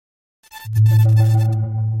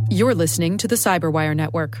You're listening to the Cyberwire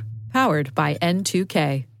Network, powered by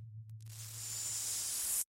N2K.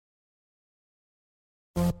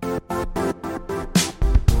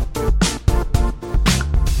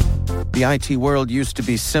 The IT world used to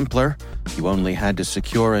be simpler. You only had to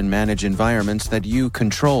secure and manage environments that you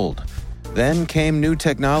controlled. Then came new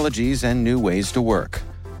technologies and new ways to work.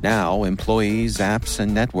 Now, employees, apps,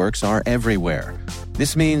 and networks are everywhere.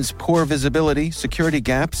 This means poor visibility, security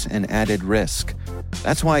gaps, and added risk.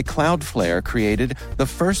 That's why Cloudflare created the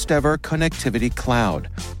first-ever connectivity cloud.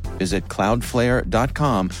 Visit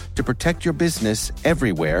cloudflare.com to protect your business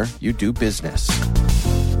everywhere you do business.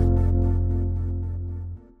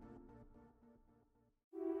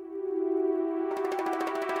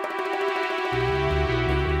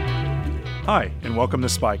 Hi, and welcome to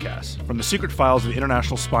Spycast, from the secret files of the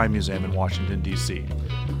International Spy Museum in Washington, D.C.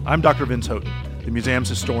 I'm Dr. Vince Houghton, the museum's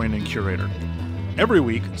historian and curator. Every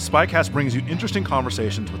week, Spycast brings you interesting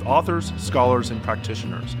conversations with authors, scholars, and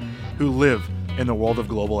practitioners who live in the world of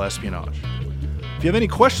global espionage. If you have any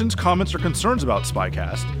questions, comments, or concerns about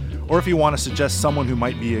Spycast, or if you want to suggest someone who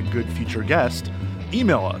might be a good future guest,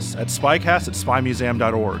 email us at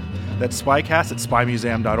spycast@spymuseum.org. That's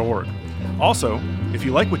spycast@spymuseum.org. Also, if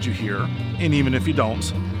you like what you hear, and even if you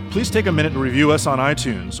don't, please take a minute to review us on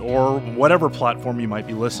iTunes or whatever platform you might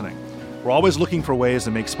be listening. We're always looking for ways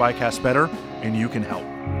to make Spycast better, and you can help.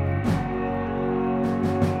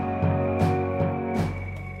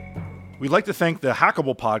 We'd like to thank the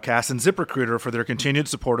Hackable Podcast and ZipRecruiter for their continued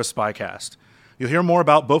support of Spycast. You'll hear more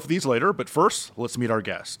about both of these later, but first, let's meet our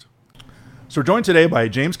guest. So we're joined today by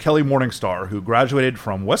James Kelly Morningstar, who graduated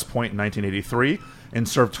from West Point in 1983 and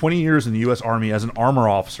served 20 years in the U.S. Army as an armor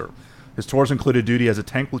officer. His tours included duty as a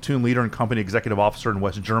tank platoon leader and company executive officer in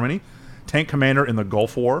West Germany, tank commander in the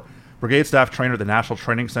Gulf War, brigade staff trainer at the National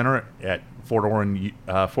Training Center at Fort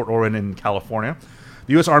Ord in California,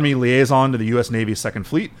 the U.S. Army liaison to the U.S. Navy's Second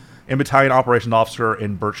Fleet, and battalion operations officer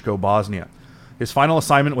in Brčko, Bosnia. His final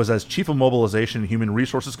assignment was as Chief of Mobilization and Human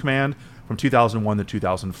Resources Command from 2001 to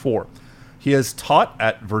 2004. He has taught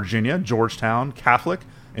at Virginia, Georgetown, Catholic,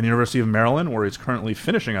 and the University of Maryland, where he's currently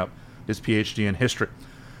finishing up his PhD in history.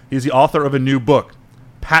 He's the author of a new book,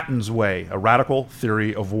 Patton's Way, A Radical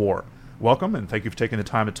Theory of War. Welcome, and thank you for taking the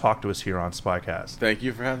time to talk to us here on Spycast. Thank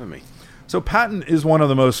you for having me. So Patton is one of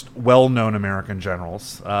the most well-known American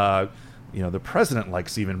generals. The president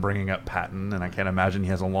likes even bringing up Patton, and I can't imagine he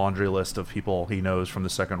has a laundry list of people he knows from the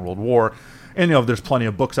Second World War. And, there's plenty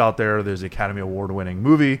of books out there. There's the Academy Award-winning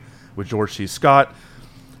movie with George C. Scott.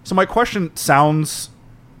 So my question sounds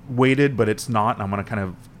weighted, but it's not, and I'm going to kind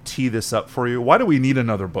of tee this up for you. Why do we need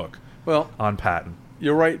another book on Patton?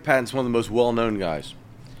 You're right. Patton's one of the most well-known guys.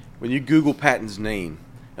 When you Google Patton's name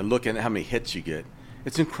and look at how many hits you get,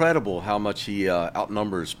 it's incredible how much he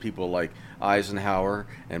outnumbers people like Eisenhower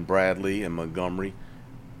and Bradley and Montgomery.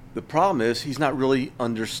 The problem is he's not really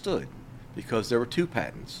understood because there were two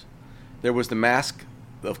Pattons. There was the mask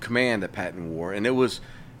of command that Patton wore, and it was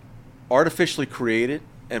artificially created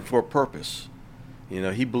and for a purpose.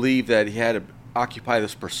 He believed that he had to occupy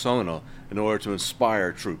this persona in order to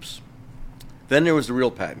inspire troops. Then there was the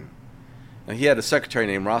real Patton. And he had a secretary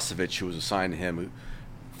named Rosevich who was assigned to him.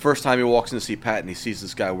 First time he walks in to see Patton, he sees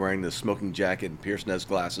this guy wearing the smoking jacket and Pierce Nez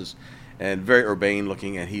glasses and very urbane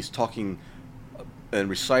looking, and he's talking and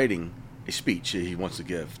reciting a speech he wants to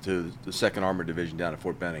give to the 2nd Armored Division down at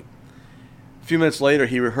Fort Benning. A few minutes later,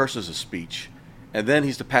 he rehearses a speech, and then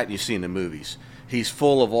he's the Patton you see in the movies. He's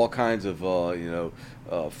full of all kinds of,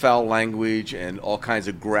 foul language and all kinds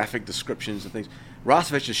of graphic descriptions and things.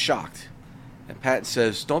 Rosevich is shocked. And Patton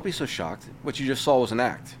says, "Don't be so shocked. What you just saw was an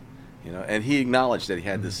act." And he acknowledged that he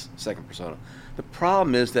had this second persona. The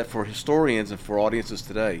problem is that for historians and for audiences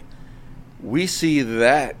today, we see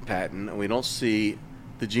that Patton and we don't see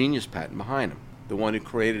the genius Patton behind him, the one who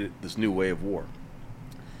created this new way of war.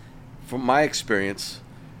 From my experience,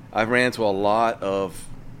 I've ran into a lot of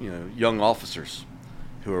young officers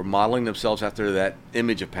who are modeling themselves after that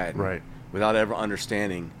image of Patton, right, without ever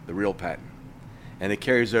understanding the real Patton. And it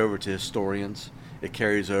carries over to historians, it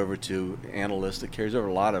carries over to analysts, it carries over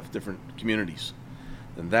a lot of different communities.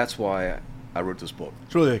 And that's why I wrote this book.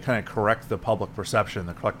 It's really to kind of correct the public perception,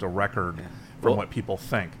 to correct a record from what people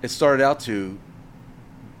think. It started out to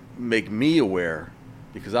make me aware,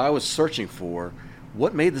 because I was searching for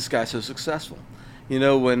what made this guy so successful.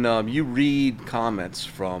 When you read comments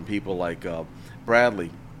from people like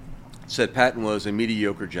Bradley, said Patton was a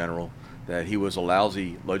mediocre general, that he was a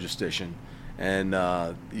lousy logistician, and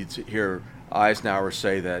you'd hear Eisenhower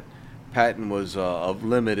say that Patton was of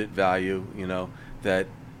limited value, that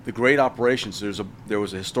the great operations, there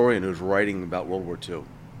was a historian who was writing about World War II,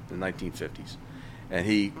 in the 1950s. And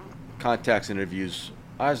he contacts and interviews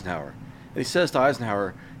Eisenhower. And he says to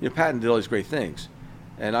Eisenhower, Patton did all these great things.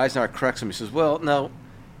 And Eisenhower corrects him. He says, well, no,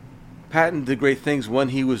 Patton did great things when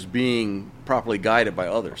he was being properly guided by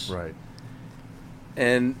others. Right.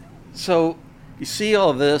 And so you see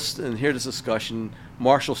all this and hear this discussion.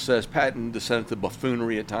 Marshall says Patton descended to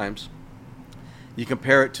buffoonery at times. You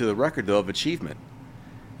compare it to the record, though, of achievement.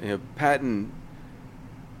 Patton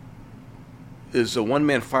is a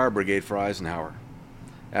one-man fire brigade for Eisenhower.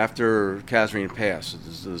 After Kasserine Pass,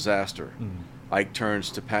 it's a disaster. Ike turns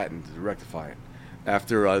to Patton to rectify it.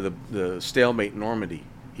 After the stalemate in Normandy,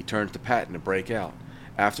 he turns to Patton to break out.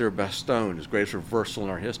 After Bastogne, his greatest reversal in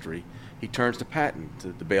our history, he turns to Patton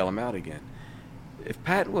to bail him out again. If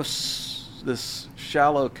Patton was this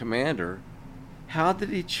shallow commander, how did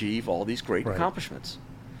he achieve all these great accomplishments?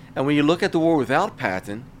 And when you look at the war without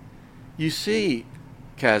Patton, you see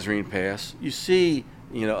Kasserine Pass, you see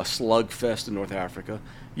a slugfest in North Africa,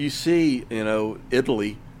 you see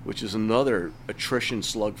Italy, which is another attrition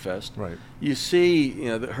slugfest. Right. You see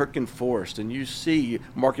the Hürtgen Forest, and you see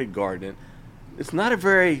Market Garden. It's not a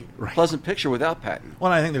very pleasant picture without Patton.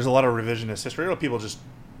 Well, I think there's a lot of revisionist history. People just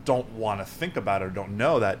don't want to think about it or don't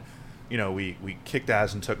know that, we kicked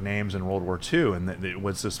ass and took names in World War II, and that it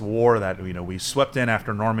was this war that, we swept in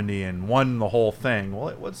after Normandy and won the whole thing. Well,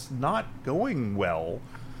 it was not going well.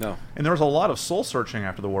 No. And there was a lot of soul-searching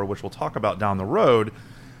after the war, which we'll talk about down the road,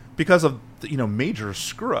 because of, major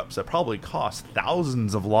screw-ups that probably cost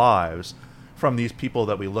thousands of lives from these people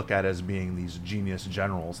that we look at as being these genius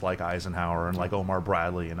generals like Eisenhower and like Omar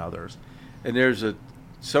Bradley and others. And there's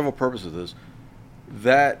several purposes of this.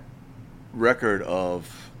 That record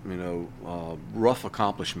of rough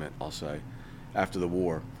accomplishment, I'll say, after the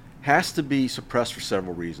war, has to be suppressed for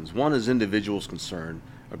several reasons. One is individuals concerned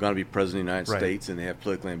are going to be president of the United States and they have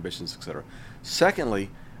political ambitions, etc. Secondly,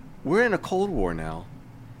 we're in a Cold War now,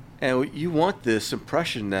 and you want this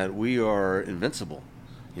impression that we are invincible,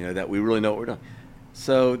 that we really know what we're doing.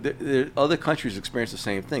 So other countries experience the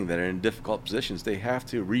same thing, that are in difficult positions. They have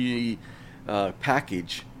to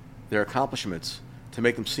package their accomplishments to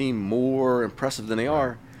make them seem more impressive than they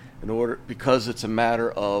are, because it's a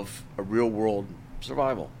matter of a real world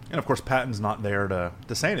survival. And of course, Patton's not there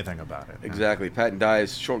to say anything about it. Exactly. Patton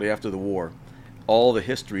dies shortly after the war. All the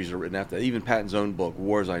histories are written after that. Even Patton's own book,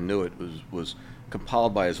 War as I Knew It, was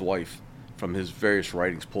compiled by his wife from his various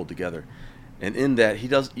writings pulled together. And in that,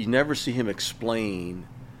 you never see him explain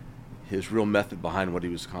his real method behind what he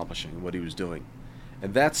was accomplishing, what he was doing.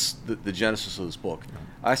 And that's the genesis of this book.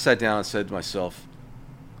 I sat down and said to myself,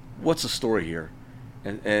 what's the story here?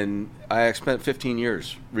 And I spent 15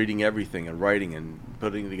 years reading everything and writing and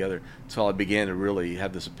putting it together until I began to really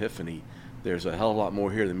have this epiphany. There's a hell of a lot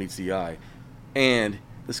more here than meets the eye. And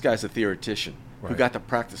this guy's a theoretician who got to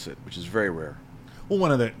practice it, which is very rare. Well,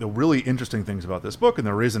 one of the really interesting things about this book, and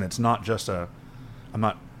the reason it's not just a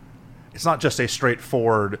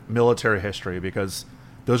straightforward military history, because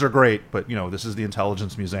those are great, but this is the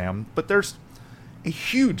Intelligence Museum. But there's a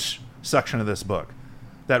huge section of this book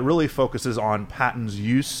that really focuses on Patton's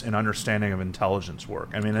use and understanding of intelligence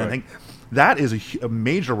work. I mean, I think that is a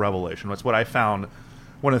major revelation. That's what I found.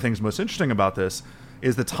 One of the things most interesting about this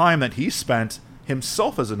is the time that he spent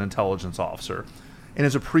himself as an intelligence officer and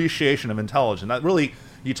his appreciation of intelligence. That really,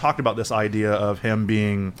 you talked about this idea of him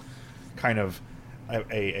being kind of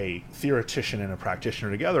a theoretician and a practitioner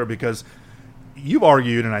together, because you've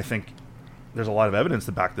argued, and I think there's a lot of evidence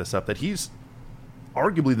to back this up, that he's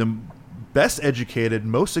arguably the best educated,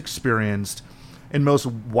 most experienced, and most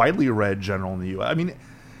widely read general in the U.S. I mean,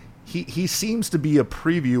 he seems to be a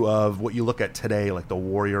preview of what you look at today, like the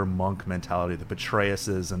warrior monk mentality, the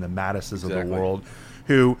Petraeuses and the Mattises of the world,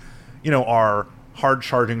 who, are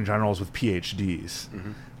hard-charging generals with PhDs.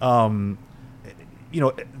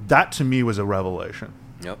 That to me was a revelation.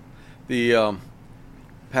 Yep. The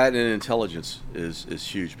Patton in intelligence is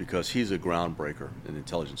huge, because he's a groundbreaker in the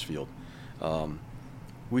intelligence field.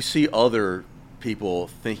 We see other people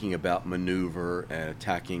thinking about maneuver and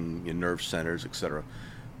attacking nerve centers, etc.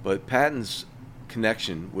 But Patton's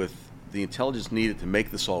connection with the intelligence needed to make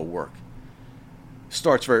this all work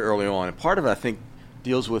starts very early on. And part of it, I think,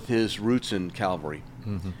 deals with his roots in cavalry.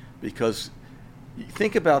 Because you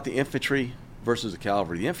think about the infantry versus the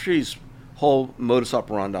cavalry. The infantry's whole modus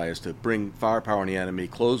operandi is to bring firepower on the enemy,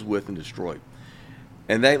 close with, and destroy.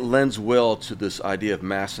 And that lends well to this idea of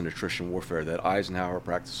mass and attrition warfare that Eisenhower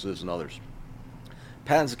practices and others.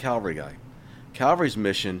 Patton's a cavalry guy. Cavalry's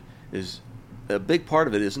mission is, a big part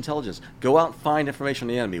of it is intelligence. Go out and find information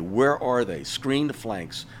on the enemy. Where are they? Screen the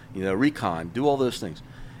flanks, recon, do all those things.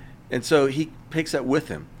 And so he takes that with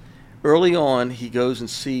him. Early on, he goes and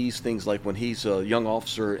sees things like when he's a young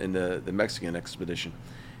officer in the Mexican expedition.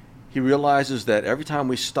 He realizes that every time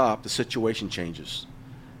we stop, the situation changes.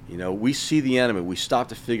 We see the enemy. We stop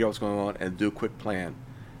to figure out what's going on and do a quick plan.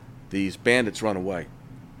 These bandits run away.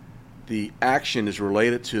 The action is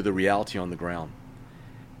related to the reality on the ground.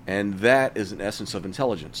 And that is an essence of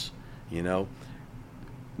intelligence. Not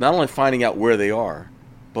only finding out where they are,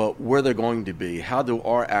 but where they're going to be. How do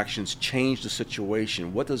our actions change the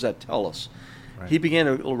situation? What does that tell us? Right. He began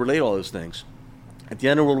to relate all those things. At the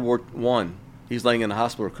end of World War I, he's laying in the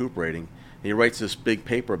hospital recuperating. And he writes this big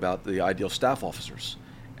paper about the ideal staff officers.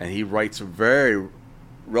 And he writes very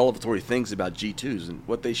revelatory things about G2s and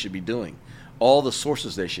what they should be doing, all the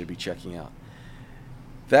sources they should be checking out.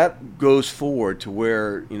 That goes forward to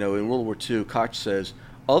where, in World War II, Koch says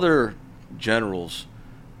other generals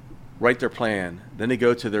write their plan, then they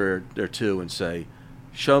go to their two and say,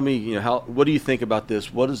 show me, what do you think about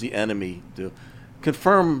this? What does the enemy do?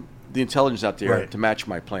 Confirm the intelligence out there to match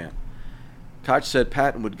my plan. Koch said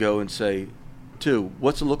Patton would go and say, two,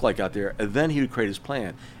 what's it look like out there? And then he would create his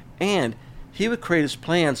plan. And he would create his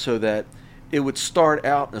plan so that it would start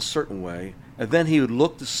out in a certain way, and then he would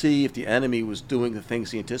look to see if the enemy was doing the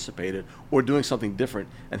things he anticipated or doing something different,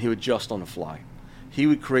 and he would adjust on the fly. He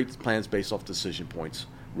would create the plans based off decision points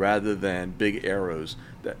rather than big arrows.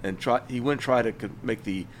 He wouldn't try to make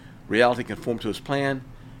the reality conform to his plan.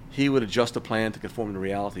 He would adjust the plan to conform to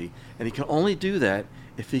reality. And he could only do that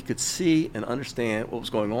if he could see and understand what was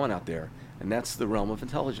going on out there. And that's the realm of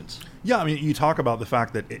intelligence. Yeah, I mean, you talk about the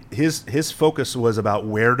fact that his focus was about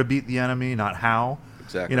where to beat the enemy, not how.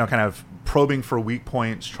 Exactly. Kind of probing for weak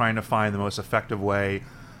points, trying to find the most effective way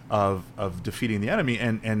of defeating the enemy.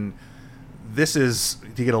 And this is,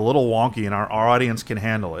 to get a little wonky, and our audience can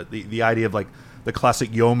handle it, the idea of like the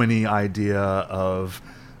classic yeomanry idea of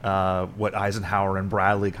what Eisenhower and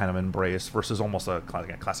Bradley kind of embraced versus almost a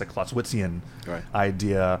classic Clausewitzian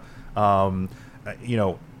idea.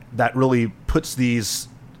 That really puts these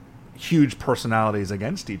huge personalities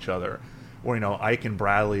against each other. Where Ike and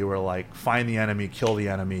Bradley were like, find the enemy, kill the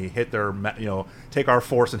enemy, hit their take our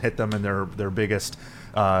force and hit them in their biggest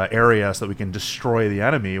area so that we can destroy the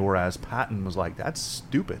enemy. Whereas Patton was like, that's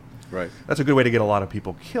stupid. Right. That's a good way to get a lot of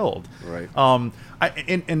people killed. Right. I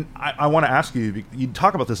want to ask you. You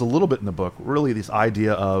talk about this a little bit in the book. Really, this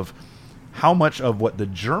idea of how much of what the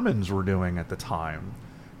Germans were doing at the time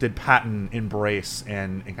did Patton embrace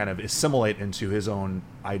and kind of assimilate into his own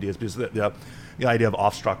ideas? Because the idea of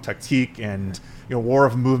Auftragtaktik and war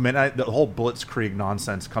of movement, the whole Blitzkrieg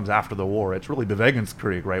nonsense comes after the war. It's really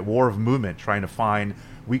Bewegungskrieg, right? War of movement, trying to find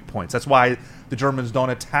weak points. That's why the Germans don't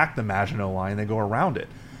attack the Maginot Line; they go around it.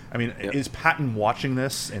 I mean, is Patton watching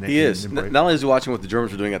this? And he is. Not only is he watching what the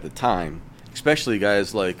Germans were doing at the time, especially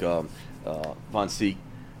guys like von Seeck.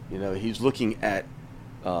 He's looking at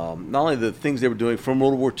not only the things they were doing from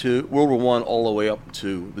World War I, all the way up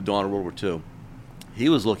to the dawn of World War II. He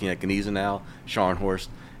was looking at Gneisenau, Scharnhorst,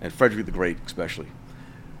 and Frederick the Great especially.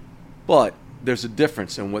 But there's a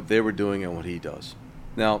difference in what they were doing and what he does.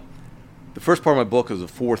 Now, the first part of my book is the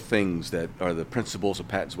 4 things that are the principles of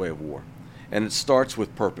Patton's way of war. And it starts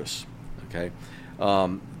with purpose. Okay,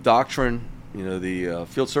 doctrine. The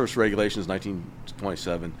Field Service Regulations,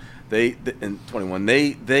 1927. And 21.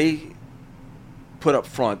 They put up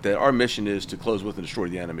front that our mission is to close with and destroy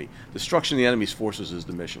the enemy. Destruction of the enemy's forces is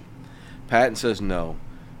the mission. Patton says no.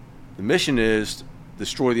 The mission is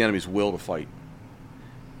destroy the enemy's will to fight.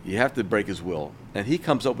 You have to break his will. And he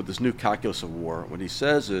comes up with this new calculus of war. What he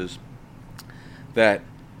says is that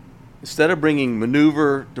instead of bringing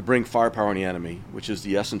maneuver to bring firepower on the enemy, which is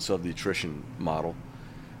the essence of the attrition model,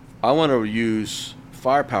 I want to use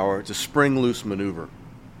firepower to spring loose maneuver.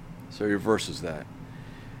 So he reverses that.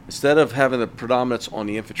 Instead of having the predominance on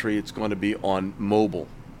the infantry, it's going to be on mobile,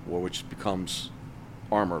 which becomes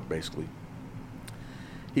armor, basically.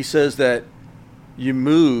 He says that you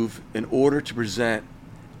move in order to present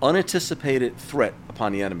unanticipated threat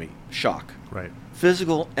upon the enemy, shock. Right.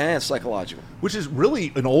 Physical and psychological. Which is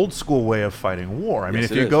really an old school way of fighting war. I mean,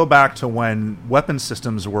 Yes, if you it is. go back to when weapon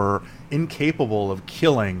systems were incapable of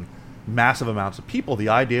killing massive amounts of people, the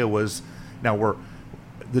idea was, now we're,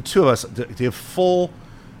 the two of us, to give full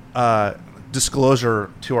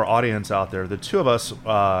disclosure to our audience out there, the two of us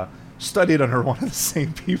studied under one of the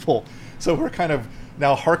same people. So we're kind of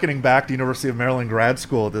now hearkening back to University of Maryland grad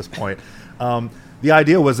school at this point. The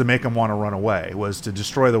idea was to make them want to run away, was to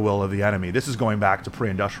destroy the will of the enemy. This is going back to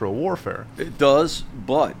pre-industrial warfare. It does,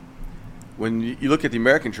 but when you look at the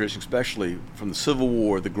American tradition, especially from the Civil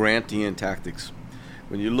War, the Grantian tactics,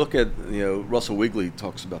 when you look at, Russell Wigley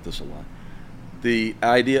talks about this a lot, the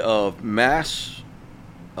idea of mass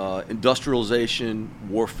industrialization,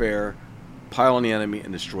 warfare, pile on the enemy,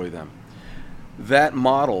 and destroy them. That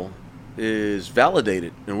model is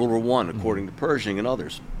validated in World War I, according to Pershing and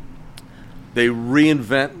others. They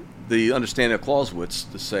reinvent the understanding of Clausewitz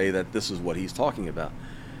to say that this is what he's talking about.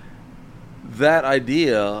 That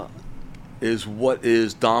idea is what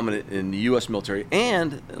is dominant in the U.S. military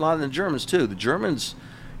and a lot of the Germans too. The Germans,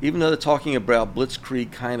 even though they're talking about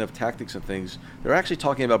blitzkrieg kind of tactics and things, they're actually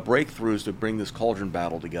talking about breakthroughs to bring this cauldron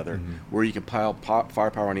battle together, where you can pile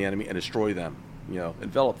firepower on the enemy and destroy them,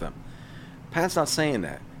 envelop them. Patton's not saying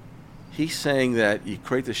that. He's saying that you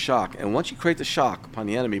create the shock, and once you create the shock upon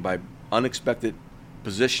the enemy by unexpected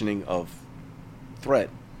positioning of threat,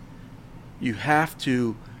 you have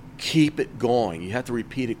to keep it going. You have to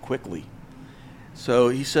repeat it quickly. So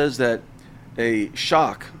he says that a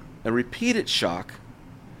repeated shock,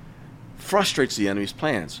 frustrates the enemy's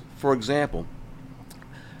plans. For example,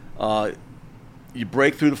 you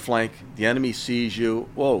break through the flank, the enemy sees you,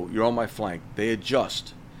 whoa, you're on my flank. They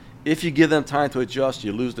adjust. If you give them time to adjust,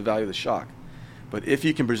 you lose the value of the shock. But if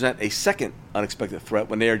you can present a second unexpected threat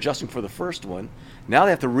when they are adjusting for the first one, now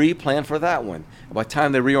they have to re-plan for that one. And by the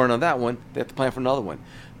time they reorient on that one, they have to plan for another one.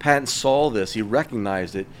 Patton saw this. He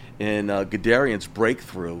recognized it in Guderian's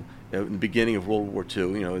breakthrough in the beginning of World War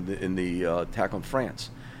II, in the attack on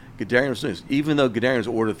France. Guderian was doing this. Even though Guderian was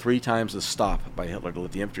ordered 3 times to stop by Hitler to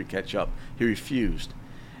let the infantry catch up, he refused.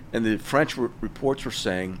 And the French reports were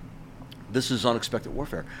saying, this is unexpected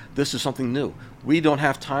warfare. This is something new. We don't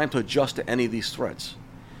have time to adjust to any of these threats.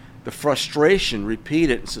 The frustration,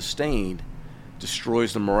 repeated and sustained,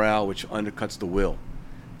 destroys the morale, which undercuts the will.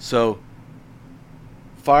 So,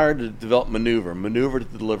 fire to develop maneuver to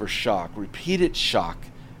deliver shock, repeated shock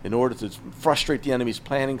in order to frustrate the enemy's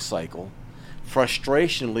planning cycle.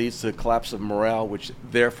 Frustration leads to the collapse of morale, which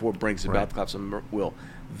therefore brings about the collapse of will.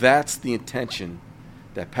 That's the intention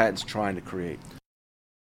that Patton's trying to create.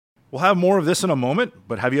 We'll have more of this in a moment,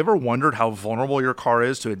 but have you ever wondered how vulnerable your car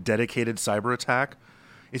is to a dedicated cyber attack?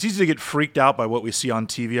 It's easy to get freaked out by what we see on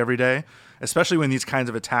TV every day, especially when these kinds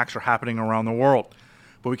of attacks are happening around the world.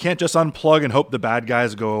 But we can't just unplug and hope the bad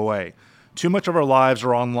guys go away. Too much of our lives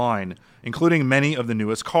are online, including many of the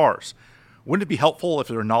newest cars. Wouldn't it be helpful if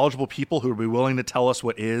there are knowledgeable people who would be willing to tell us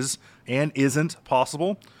what is and isn't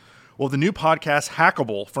possible? Well, the new podcast,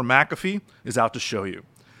 Hackable from McAfee, is out to show you.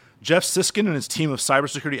 Jeff Siskin and his team of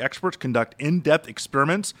cybersecurity experts conduct in-depth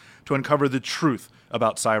experiments to uncover the truth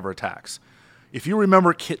about cyber attacks. If you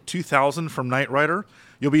remember Kit 2000 from Knight Rider,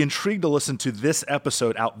 you'll be intrigued to listen to this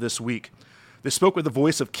episode out this week. They spoke with the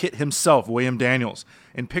voice of Kit himself, William Daniels,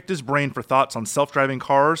 and picked his brain for thoughts on self-driving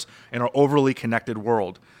cars and our overly connected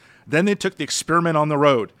world. Then they took the experiment on the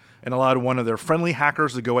road and allowed one of their friendly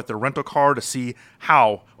hackers to go at their rental car to see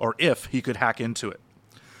how or if he could hack into it.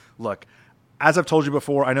 Look, as I've told you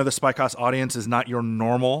before, I know the Spycast audience is not your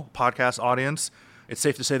normal podcast audience. It's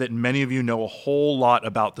safe to say that many of you know a whole lot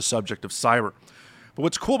about the subject of cyber. But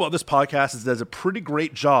what's cool about this podcast is it does a pretty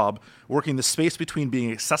great job working the space between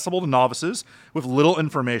being accessible to novices with little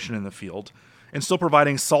information in the field and still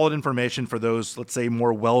providing solid information for those, let's say,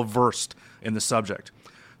 more well-versed in the subject.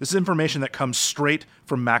 This is information that comes straight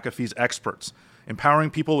from McAfee's experts, empowering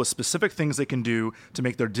people with specific things they can do to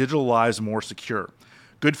make their digital lives more secure.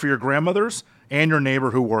 Good for your grandmothers and your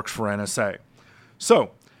neighbor who works for NSA.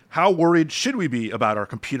 So, how worried should we be about our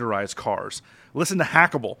computerized cars? Listen to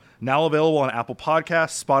Hackable, now available on Apple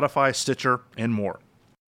Podcasts, Spotify, Stitcher, and more.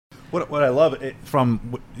 What I love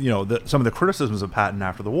from some of the criticisms of Patton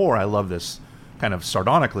after the war, I love this kind of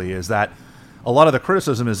sardonically, is that a lot of the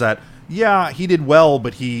criticism is that, yeah, he did well,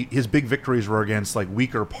 but his big victories were against like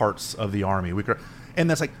weaker parts of the army, and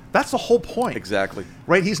that's the whole point. Exactly.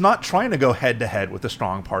 Right? He's not trying to go head to head with the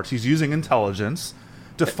strong parts. He's using intelligence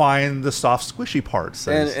to find the soft, squishy parts.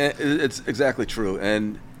 And it's exactly true.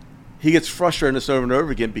 And he gets frustrated this over and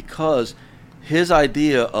over again because his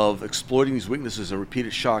idea of exploiting these weaknesses and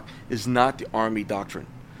repeated shock is not the Army doctrine.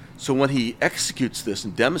 So when he executes this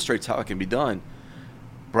and demonstrates how it can be done,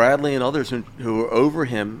 Bradley and others who are over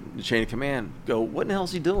him, the chain of command, go, what in the hell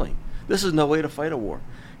is he doing? This is no way to fight a war.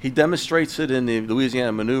 He demonstrates it in the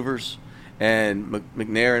Louisiana maneuvers, and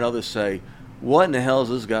McNair and others say, what in the hell is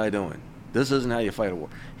this guy doing? This isn't how you fight a war.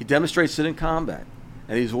 He demonstrates it in combat,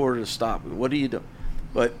 and he's ordered to stop. What do you do?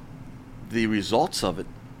 But the results of it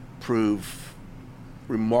prove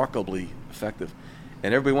remarkably effective.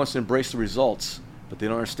 And everybody wants to embrace the results, but they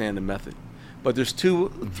don't understand the method. But there's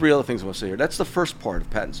 3 other things I want to say here. That's the first part of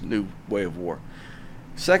Patton's new way of war.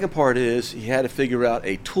 Second part is he had to figure out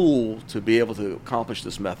a tool to be able to accomplish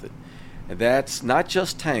this method. And that's not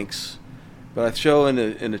just tanks, but I show in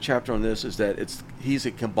the chapter on this is that he's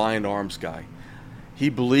a combined arms guy. He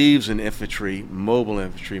believes in infantry,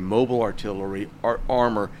 mobile artillery,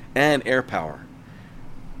 armor, and air power.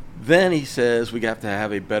 Then he says we have to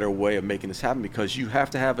have a better way of making this happen, because you have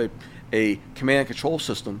to have a command and control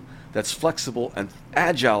system that's flexible and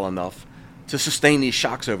agile enough to sustain these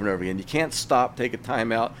shocks over and over again. You can't stop, take a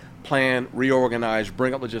time out, plan, reorganize,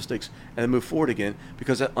 bring up logistics, and then move forward again,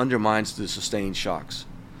 because that undermines the sustained shocks.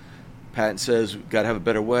 Patton says we've got to have a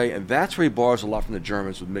better way, and that's where he borrows a lot from the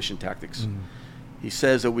Germans with mission tactics. He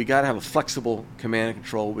says that we got to have a flexible command and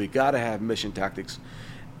control, we got to have mission tactics,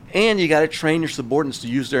 and you got to train your subordinates to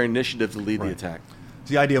use their initiative to lead the attack.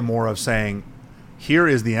 It's the idea more of saying, here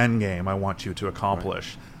is the end game I want you to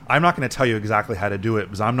accomplish. Right. I'm not going to tell you exactly how to do it,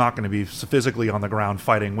 because I'm not going to be physically on the ground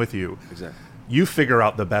fighting with you. Exactly. You figure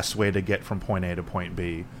out the best way to get from point A to point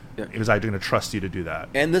B, because I'm going to trust you to do that.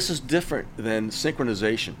 And this is different than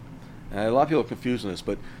synchronization. A lot of people are confused on this,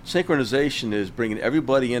 but synchronization is bringing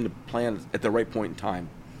everybody into plan at the right point in time.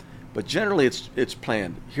 But generally, it's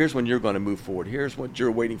planned. Here's when you're going to move forward. Here's what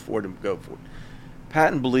you're waiting for to go forward.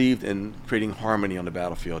 Patton believed in creating harmony on the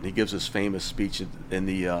battlefield. And he gives this famous speech in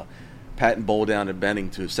the Patton Bowl down in Benning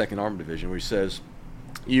to his 2nd Armored Division, where he says,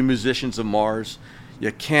 "You musicians of Mars,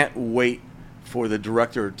 you can't wait for the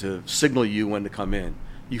director to signal you when to come in.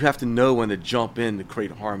 You have to know when to jump in to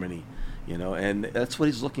create harmony." And that's what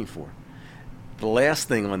he's looking for. The last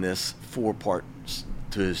thing on this 4 parts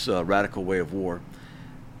to his radical way of war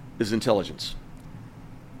is intelligence.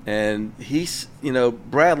 And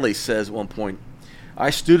Bradley says at one point, "I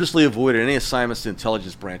studiously avoided any assignments to the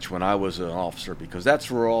intelligence branch when I was an officer, because that's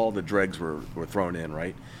where all the dregs were thrown in,"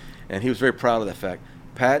 right? And he was very proud of that fact.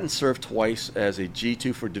 Patton served twice as a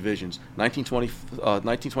G2 for divisions,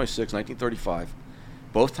 1926, 1935.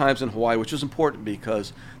 Both times in Hawaii, which was important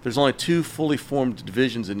because there's only 2 fully formed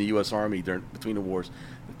divisions in the U.S. Army between the wars,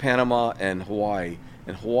 Panama and Hawaii.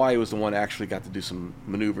 And Hawaii was the one that actually got to do some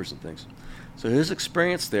maneuvers and things. So his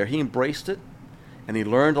experience there, he embraced it, and he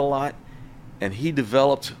learned a lot, and he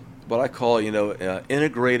developed what I call,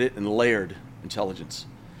 integrated and layered intelligence.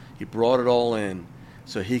 He brought it all in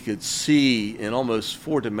so he could see in almost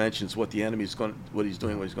 4 dimensions what the enemy's what he's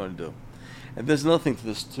doing, what he's going to do. And there's another thing to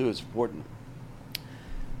this too. It's important.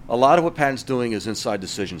 A lot of what Patton's doing is inside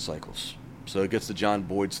decision cycles. So it gets to John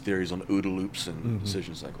Boyd's theories on OODA loops and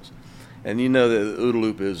decision cycles. And the OODA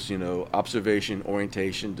loop is, observation,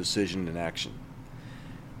 orientation, decision, and action.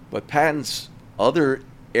 But Patton's other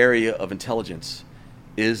area of intelligence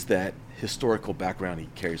is that historical background he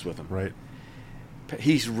carries with him. Right.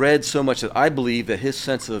 He's read so much that I believe that his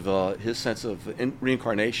sense of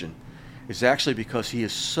reincarnation is actually because he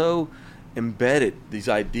is so embedded these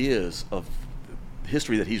ideas of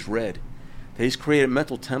history that he's read, that he's created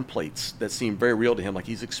mental templates that seem very real to him, like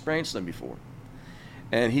he's experienced them before.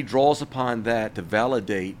 And he draws upon that to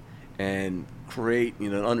validate and create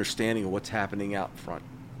an understanding of what's happening out front,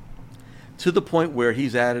 to the point where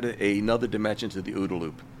he's added another dimension to the OODA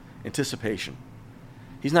loop, anticipation.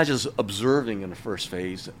 He's not just observing in the first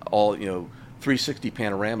phase, all 360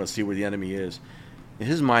 panorama to see where the enemy is. In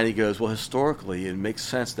his mind, he goes, well, historically, it makes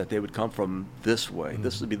sense that they would come from this way.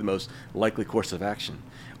 This would be the most likely course of action.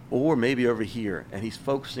 Or maybe over here. And he's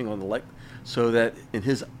focusing on so that in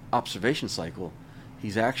his observation cycle,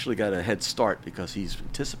 he's actually got a head start because he's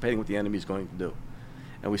anticipating what the enemy is going to do.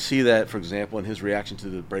 And we see that, for example, in his reaction to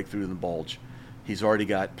the breakthrough in the Bulge. He's already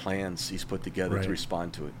got plans he's put together to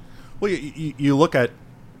respond to it. Well, you look at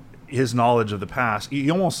his knowledge of the past, he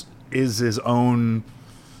almost is his own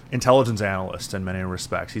intelligence analyst in many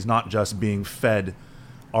respects. He's not just being fed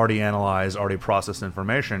already analyzed, already processed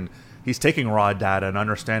information. He's taking raw data and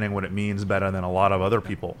understanding what it means better than a lot of other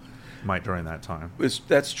people might during that time.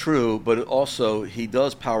 That's true, but also he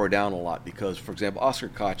does power down a lot because, for example, Oscar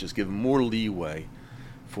Koch is given more leeway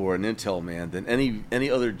for an intel man than any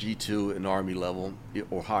other G2 in Army level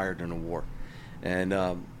or higher during the war. And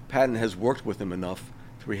Patton has worked with him enough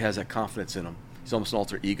where he has that confidence in him. He's almost an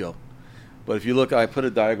alter ego. But if you look, I put a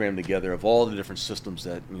diagram together of all the different systems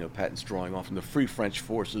that Patton's drawing off, from the Free French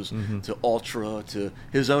Forces to Ultra to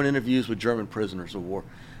his own interviews with German prisoners of war.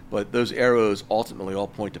 But those arrows ultimately all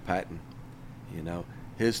point to Patton.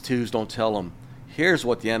 His twos don't tell him, here's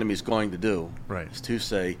what the enemy's going to do. Right. His twos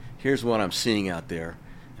say, here's what I'm seeing out there.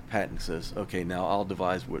 And Patton says, okay, now I'll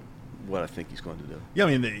devise what I think he's going to do. Yeah,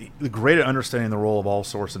 I mean, the greater understanding the role of all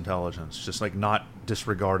source intelligence, just like not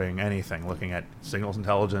disregarding anything, looking at signals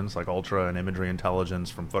intelligence like ultra and imagery intelligence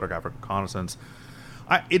from photographic reconnaissance.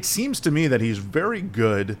 It seems to me that he's very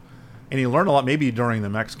good, and he learned a lot maybe during the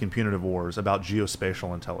Mexican punitive wars about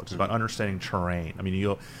geospatial intelligence, about understanding terrain. I mean,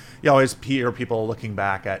 you always hear people looking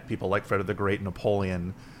back at people like Frederick the Great,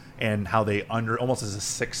 Napoleon, and how they almost as a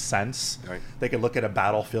sixth sense, right. They could look at a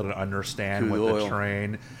battlefield and understand what the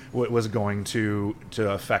terrain was going to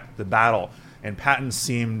affect the battle. And Patton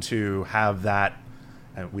seemed to have that,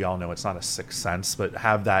 and we all know it's not a sixth sense, but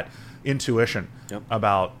have that intuition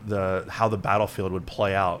about how the battlefield would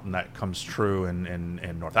play out, and that comes true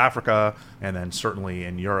in North Africa and then certainly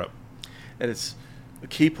in Europe. And it's a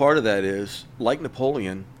key part of that is, like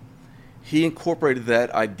Napoleon, he incorporated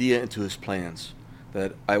that idea into his plans,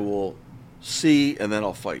 that I will see and then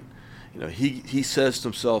I'll fight. He says to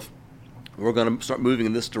himself, we're going to start moving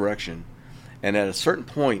in this direction, and at a certain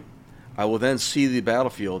point I will then see the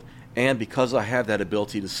battlefield, and because I have that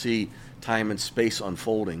ability to see time and space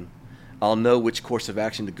unfolding, I'll know which course of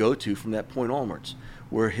action to go to from that point onwards.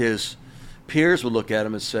 Where his peers would look at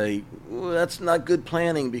him and say, well, that's not good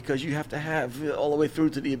planning because you have to have all the way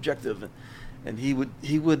through to the objective. And he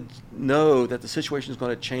would know that the situation is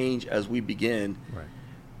going to change as we begin. Right.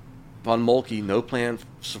 Von Moltke, no plan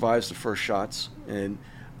survives the first shots, and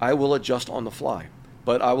I will adjust on the fly.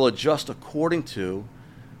 But I will adjust according to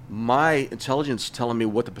my intelligence telling me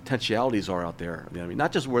what the potentialities are out there.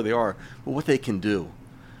 Not just where they are, but what they can do.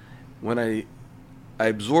 When I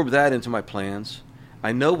absorb that into my plans,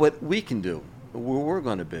 I know what we can do, where we're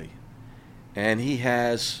going to be. And he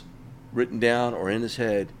has written down or in his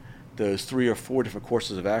head those 3 or 4 different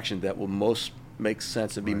courses of action that will most make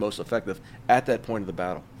sense and be most effective at that point of the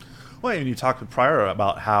battle. Well, and you talked prior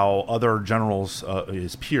about how other generals,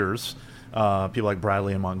 his peers, people like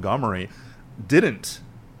Bradley and Montgomery, didn't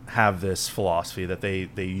have this philosophy that they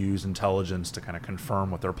use intelligence to kind of confirm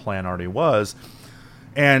what their plan already was.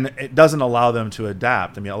 And it doesn't allow them to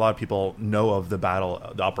adapt. A lot of people know of the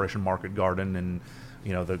battle, the Operation Market Garden, and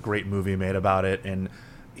the great movie made about it. And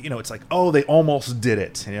it's like, oh, they almost did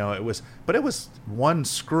it. It was one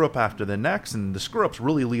screw up after the next, and the screw ups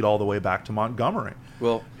really lead all the way back to Montgomery,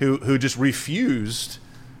 who just refused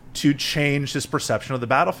to change his perception of the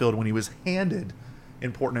battlefield when he was handed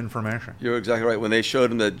important information. You're exactly right. When they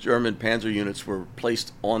showed him that German panzer units were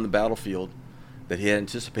placed on the battlefield that he had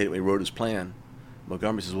anticipated when he wrote his plan,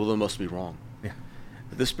 Montgomery says, well, they must be wrong. Yeah.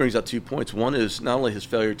 This brings up 2 points. One is not only his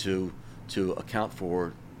failure to account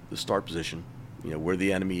for the start position, where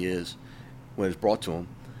the enemy is when it's brought to him.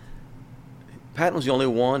 Patton was the only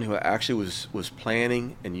one who actually was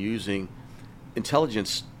planning and using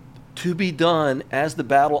intelligence to be done as the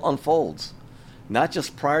battle unfolds, not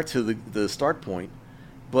just prior to the start point,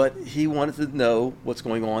 but he wanted to know what's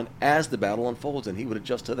going on as the battle unfolds, and he would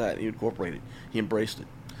adjust to that. He incorporated it. He embraced it.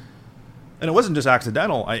 And it wasn't just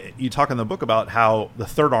accidental. You talk in the book about how the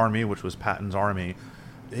Third Army, which was Patton's army,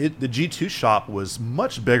 the G2 shop was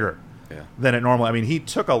much bigger than it normally. He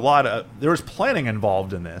took a lot of... There was planning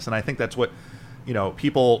involved in this, and I think that's what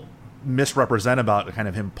people misrepresent about kind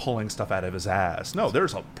of him pulling stuff out of his ass. No,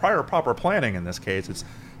 there's a prior proper planning in this case.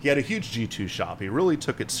 He had a huge G2 shop. He really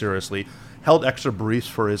took it seriously, held extra briefs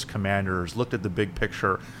for his commanders, looked at the big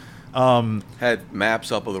picture. Had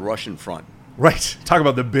maps up of the Russian front. Right. Talk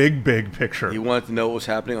about the big picture. He wanted to know what was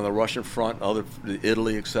happening on the Russian front,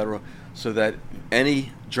 Italy, etc., so that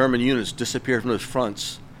any German units disappeared from those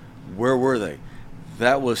fronts. Where were they?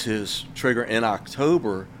 That was his trigger in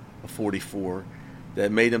October of 44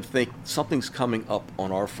 that made him think something's coming up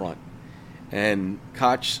on our front. And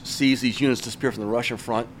Koch sees these units disappear from the Russian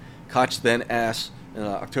front. Koch then asks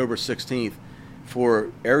October 16th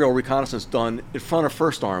for aerial reconnaissance done in front of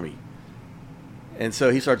First Army. And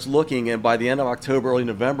so he starts looking, and by the end of October, early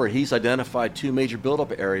November, he's identified 2 major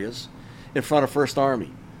buildup areas in front of First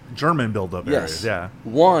Army. German buildup areas, yeah.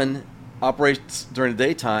 One operates during the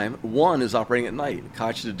daytime, one is operating at night.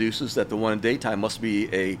 Koch deduces that the one in daytime must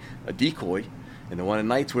be a decoy, and the one at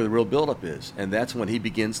night's where the real buildup is. And that's when he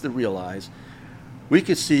begins to realize we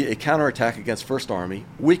could see a counterattack against First Army,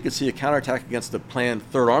 we could see a counterattack against the planned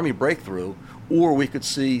Third Army breakthrough, or we could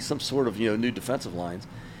see some sort of new defensive lines.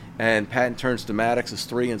 And Patton turns to Maddox's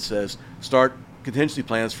 3 and says, start contingency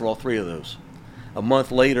plans for all 3 of those. A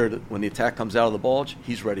month later, when the attack comes out of the Bulge,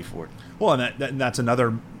 he's ready for it. Well, and that's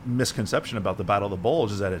another misconception about the Battle of the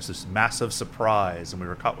Bulge, is that it's this massive surprise and we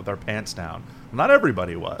were caught with our pants down. Not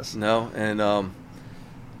everybody was. No, and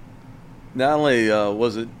not only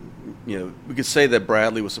was it, we could say that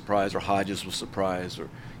Bradley was surprised or Hodges was surprised, or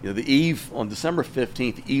the eve on December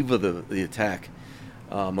 15th, eve of the attack,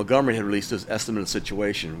 Montgomery had released his estimate of the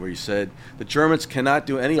situation where he said the Germans cannot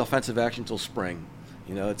do any offensive action until spring.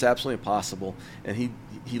 It's absolutely impossible. And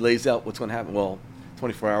he lays out what's going to happen. Well,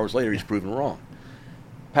 24 hours later, he's proven wrong.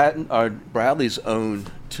 Bradley's own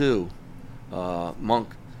 2, Monk,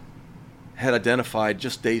 had identified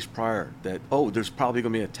just days prior that, there's probably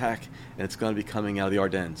going to be an attack and it's going to be coming out of the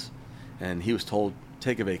Ardennes. And he was told,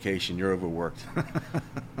 take a vacation. You're overworked.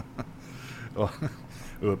 Well,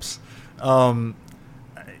 oops.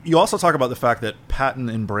 You also talk about the fact that Patton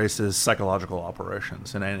embraces psychological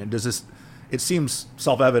operations, and does this? It seems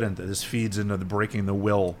self-evident that this feeds into the breaking the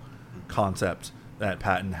will concept that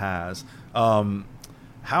Patton has.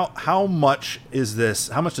 How much is this?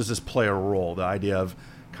 How much does this play a role? The idea of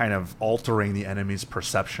kind of altering the enemy's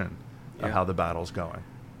perception of how the battle's going.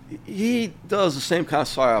 He does the same kind of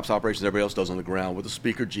psyops operations everybody else does on the ground with the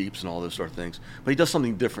speaker jeeps and all those sort of things, but he does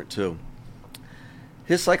something different too.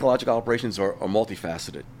 His psychological operations are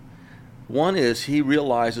multifaceted. One is he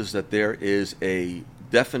realizes that there is a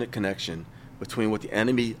definite connection between what the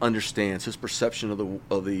enemy understands, his perception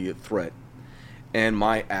of the threat, and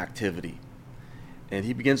my activity. And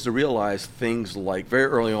he begins to realize things like, very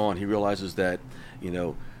early on, he realizes that,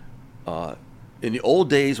 in the old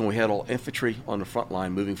days when we had all infantry on the front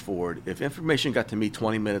line moving forward, if information got to me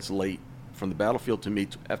 20 minutes late from the battlefield to me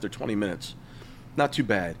after 20 minutes, not too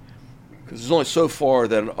bad. Because there's only so far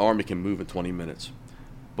that an army can move in 20 minutes.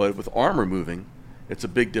 But with armor moving, it's a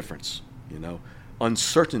big difference.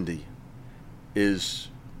 Uncertainty is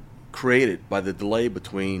created by the delay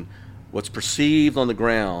between what's perceived on the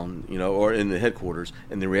ground, or in the headquarters,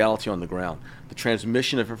 and the reality on the ground. The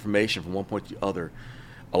transmission of information from one point to the other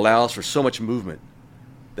allows for so much movement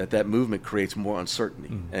that movement creates more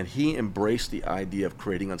uncertainty. And he embraced the idea of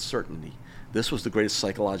creating uncertainty. This was the greatest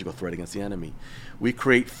psychological threat against the enemy. We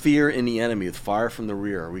create fear in the enemy with fire from the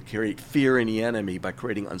rear. We create fear in the enemy by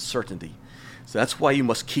creating uncertainty. So that's why you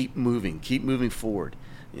must keep moving forward.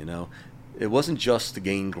 It wasn't just to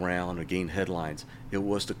gain ground or gain headlines. It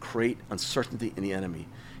was to create uncertainty in the enemy.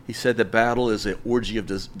 He said that battle is an orgy of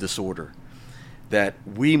disorder, that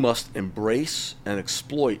we must embrace and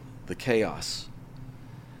exploit the chaos.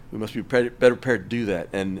 We must be better prepared to do that,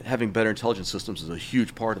 and having better intelligence systems is a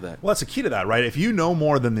huge part of that. Well, that's the key to that, right? If you know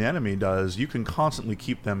more than the enemy does, you can constantly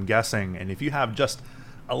keep them guessing, and if you have just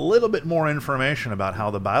a little bit more information about how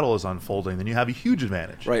the battle is unfolding, then you have a huge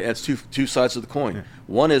advantage. Right, and it's two sides of the coin. Yeah.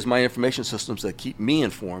 One is my information systems that keep me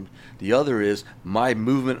informed. The other is my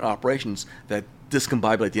movement and operations that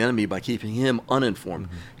discombobulate the enemy by keeping him uninformed,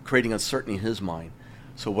 creating uncertainty in his mind.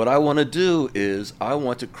 So what I want to do is I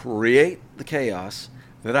want to create the chaos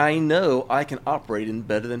that I know I can operate in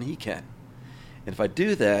better than he can. And if I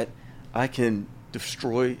do that, I can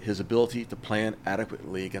destroy his ability to plan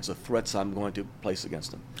adequately against the threats I'm going to place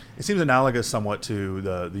against him. It seems analogous somewhat to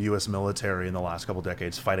the U.S. military in the last couple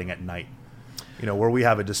decades fighting at night, where we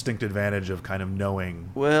have a distinct advantage of kind of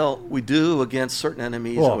knowing. Well, we do against certain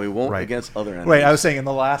enemies, and we won't against other enemies. Right, I was saying in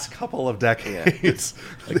the last couple of decades.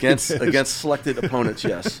 Yeah. against selected opponents,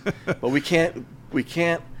 yes. But we can't.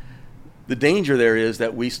 The danger there is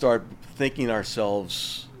that we start thinking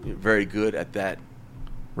ourselves very good at that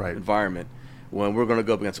environment when we're going to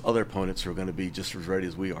go up against other opponents who are going to be just as ready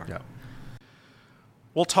as we are. Yeah.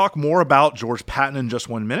 We'll talk more about George Patton in just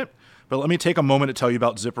 1 minute, but let me take a moment to tell you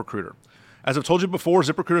about ZipRecruiter. As I've told you before,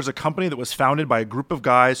 ZipRecruiter is a company that was founded by a group of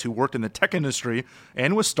guys who worked in the tech industry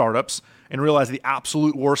and with startups and realized the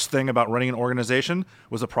absolute worst thing about running an organization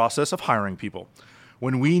was the process of hiring people.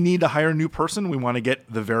 When we need to hire a new person, we want to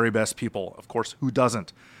get the very best people. Of course, who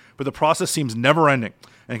doesn't? But the process seems never-ending,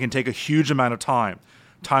 and it can take a huge amount of time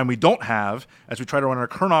we don't have as we try to run our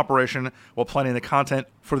current operation while planning the content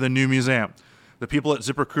for the new museum. The people at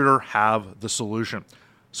ZipRecruiter have the solution.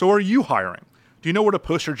 So are you hiring? Do you know where to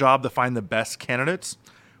post your job to find the best candidates?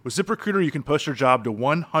 With ZipRecruiter, you can post your job to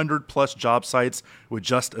 100-plus job sites with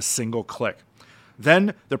just a single click.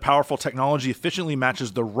 Then, their powerful technology efficiently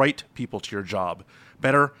matches the right people to your job,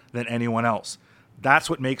 better than anyone else. That's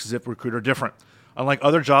what makes ZipRecruiter different. Unlike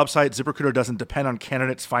other job sites, ZipRecruiter doesn't depend on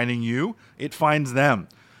candidates finding you, it finds them.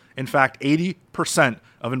 In fact, 80%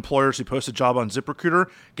 of employers who post a job on ZipRecruiter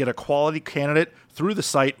get a quality candidate through the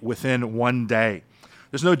site within 1 day.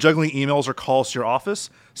 There's no juggling emails or calls to your office.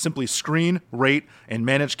 Simply screen, rate, and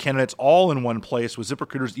manage candidates all in one place with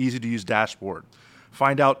ZipRecruiter's easy-to-use dashboard.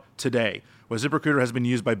 Find out today. ZipRecruiter has been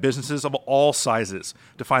used by businesses of all sizes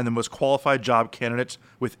to find the most qualified job candidates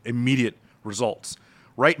with immediate results.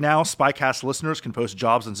 Right now, SpyCast listeners can post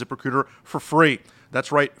jobs on ZipRecruiter for free.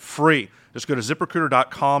 That's right, free. Just go to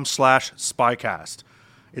ZipRecruiter.com/SpyCast.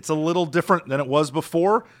 It's a little different than it was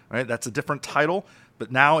before, right? That's a different title.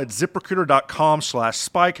 But now it's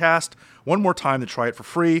ZipRecruiter.com/SpyCast. One more time to try it for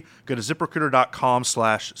free. Go to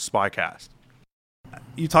ZipRecruiter.com/SpyCast.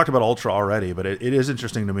 You talked about Ultra already, but it is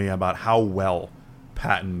interesting to me about how well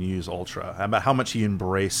Patton used Ultra, about how much he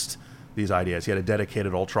embraced these ideas. He had a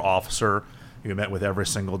dedicated Ultra officer who met with every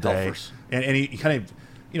single day. And he kind of,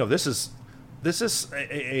 this is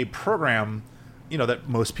a program, that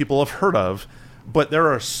most people have heard of, But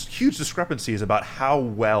there are huge discrepancies about how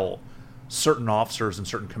well certain officers and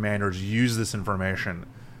certain commanders use this information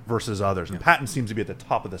versus others. And Patton seems to be at the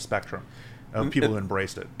top of the spectrum of people who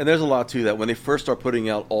embraced it. And there's a lot to that. When they first started putting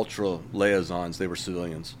out ultra liaisons, they were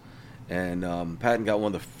civilians. And Patton got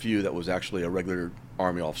one of the few that was actually a regular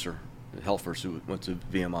Army officer, Helfers, who went to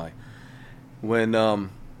VMI. When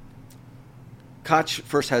Koch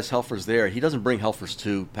first has Helfers there, he doesn't bring Helfers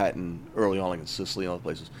to Patton early on, like in Sicily and other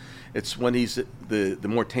places. It's when the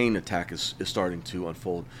Mortain attack is starting to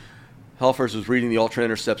unfold. Helfers is reading the Ultra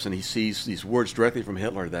Intercepts, and he sees these words directly from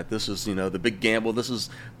Hitler that this is, the big gamble, this is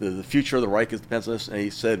the future of the Reich depends on this. And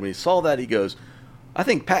he said, when he saw that, he goes, I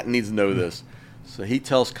think Patton needs to know this. So he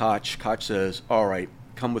tells Koch. Koch says, all right,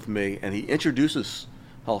 come with me. And he introduces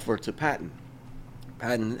Helfer to Patton.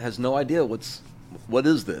 Patton has no idea what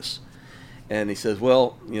is this. And he says,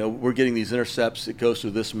 well, we're getting these intercepts. It goes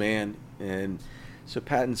through this man. And so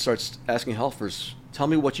Patton starts asking Helfers, tell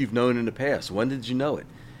me what you've known in the past. When did you know it?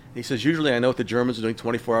 He says, usually I know what the Germans are doing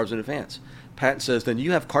 24 hours in advance. Patton says, then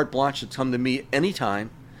you have carte blanche to come to me anytime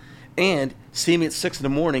and see me at 6 in the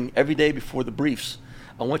morning every day before the briefs.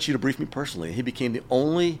 I want you to brief me personally. He became the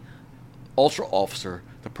only ultra officer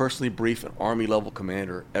to personally brief an Army-level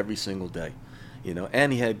commander every single day.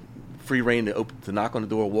 And he had free reign to knock on the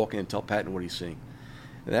door, walk in, and tell Patton what he's seeing.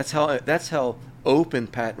 And that's how open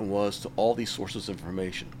Patton was to all these sources of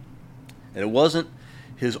information. And it wasn't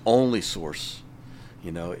his only source.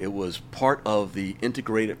 It was part of the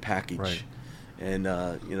integrated package. Right. And,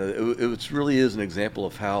 it really is an example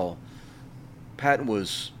of how Patton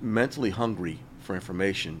was mentally hungry for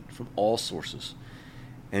information from all sources.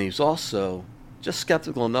 And he's also just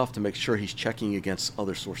skeptical enough to make sure he's checking against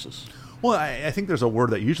other sources. Well, I think there's a word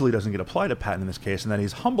that usually doesn't get applied to Patton in this case, and that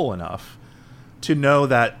he's humble enough to know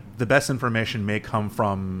that the best information may come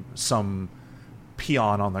from some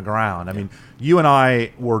peon on the ground. I mean, you and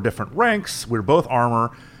I were different ranks. We're both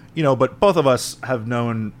armor, but both of us have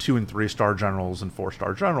known 2- and 3-star generals and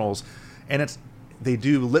 4-star generals, and they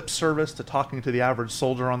do lip service to talking to the average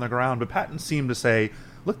soldier on the ground. But Patton seemed to say,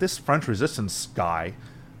 look, this French resistance guy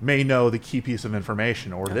may know the key piece of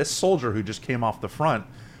information, or this soldier who just came off the front,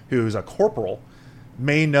 who's a corporal,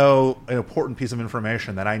 may know an important piece of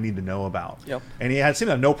information that I need to know about. Yep. And he seemed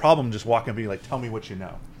to have no problem just walking up and being like, tell me what you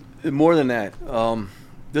know. More than that,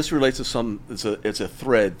 this relates to it's a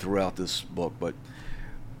thread throughout this book, but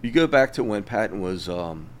you go back to when Patton was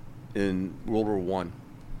in World War I.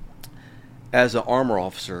 As an armor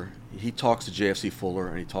officer, he talks to JFC Fuller,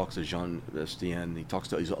 and he talks to Jean Bastien, and he talks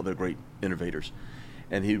to these other great innovators.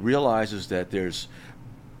 And he realizes that there's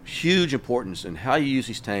huge importance in how you use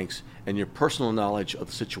these tanks and your personal knowledge of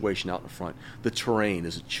the situation out in front. The terrain,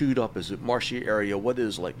 is it chewed up, is it marshy area, what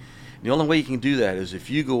is it like? The only way you can do that is if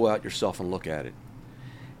you go out yourself and look at it.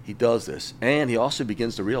 He does this. And he also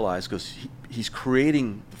begins to realize, because he's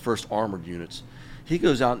creating the first armored units, he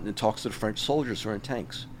goes out and talks to the French soldiers who are in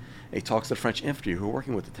tanks. And he talks to the French infantry who are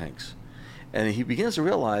working with the tanks. And he begins to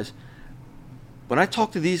realize, when I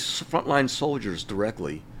talk to these frontline soldiers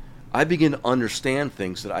directly, I begin to understand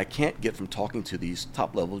things that I can't get from talking to these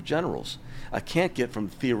top-level generals. I can't get from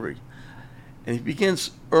theory. And he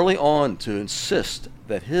begins early on to insist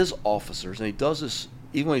that his officers, and he does this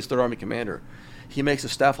even when he's Third Army commander, he makes the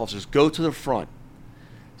staff officers go to the front,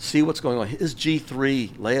 see what's going on. His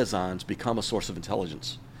G3 liaisons become a source of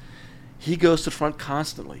intelligence. He goes to the front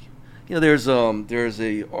constantly. There's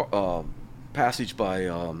a passage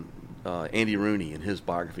by Andy Rooney in his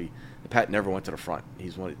biography. Pat never went to the front.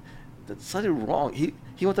 That's something wrong. He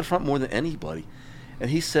went to the front more than anybody. And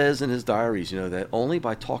he says in his diaries, that only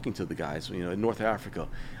by talking to the guys, in North Africa,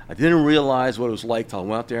 I didn't realize what it was like till I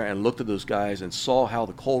went out there and looked at those guys and saw how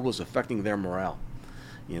the cold was affecting their morale.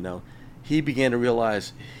 He began to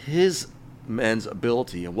realize his men's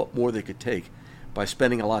ability and what more they could take by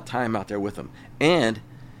spending a lot of time out there with them. And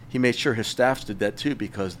he made sure his staffs did that too,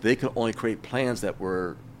 because they could only create plans that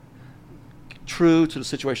were true to the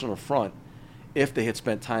situation on the front if they had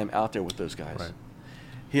spent time out there with those guys. Right.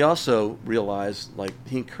 He also realized,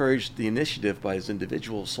 he encouraged the initiative by his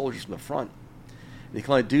individual soldiers from the front. And he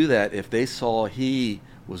could only do that if they saw he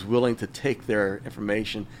was willing to take their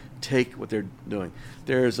information, take what they're doing.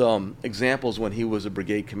 There's examples when he was a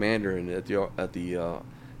brigade commander and at the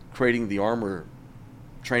creating the armor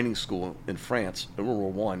training school in France in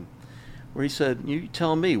World War I, where he said, "You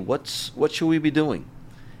tell me what should we be doing?"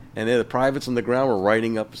 And then the privates on the ground were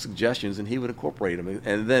writing up suggestions, and he would incorporate them,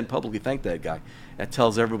 and then publicly thank that guy. That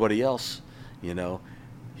tells everybody else, the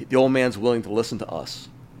old man's willing to listen to us.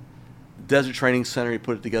 Desert Training Center, he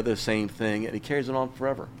put it together, the same thing, and he carries it on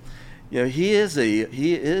forever. He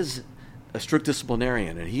is a strict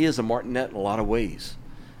disciplinarian, and he is a martinet in a lot of ways,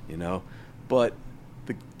 But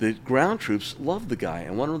the ground troops loved the guy,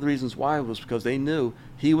 and one of the reasons why was because they knew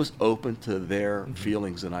he was open to their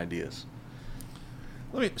feelings and ideas.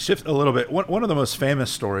 Let me shift a little bit. One of the most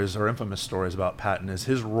famous stories or infamous stories about Patton is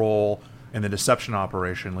his role in the deception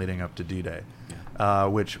operation leading up to D-Day,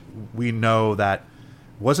 which we know that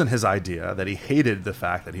wasn't his idea, that he hated the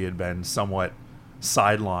fact that he had been somewhat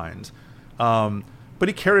sidelined. But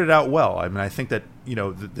he carried it out well. I mean, I think that,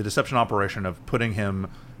 the deception operation of putting him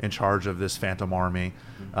in charge of this Phantom Army,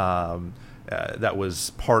 that was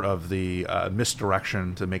part of the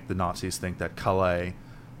misdirection to make the Nazis think that Calais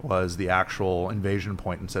was the actual invasion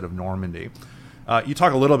point instead of Normandy. You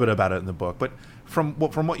talk a little bit about it in the book, but from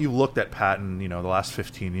what you looked at Patton, the last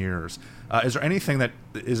 15 years, is there anything that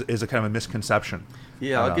is a kind of a misconception?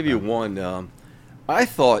 Yeah, I'll give you one. I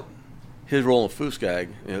thought his role in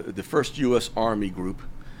Fusgag, the first U.S. Army group,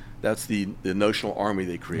 that's the notional army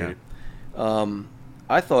they created. Yeah.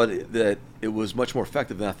 I thought that it was much more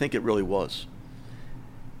effective than I think it really was.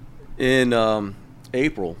 In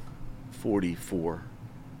April 44,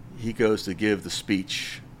 he goes to give the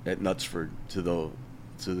speech at Knutsford to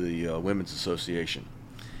the Women's Association,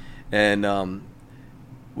 and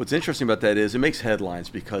what's interesting about that is it makes headlines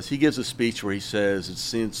because he gives a speech where he says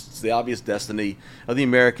it's the obvious destiny of the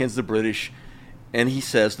Americans, the British, and he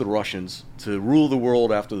says the Russians to rule the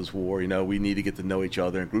world after this war. We need to get to know each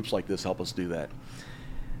other, and groups like this help us do that.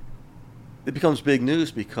 It becomes big news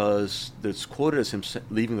because it's quoted as him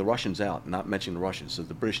leaving the Russians out, not mentioning the Russians, so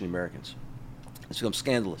the British and the Americans. It's become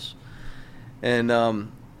scandalous. And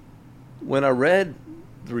when I read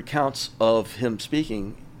the recounts of him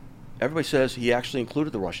speaking, everybody says he actually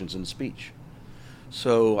included the Russians in the speech.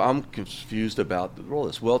 So I'm confused about the role of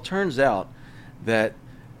this. Well, it turns out that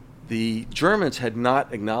the Germans had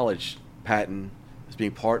not acknowledged Patton as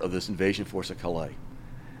being part of this invasion force at Calais.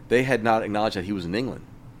 They had not acknowledged that he was in England,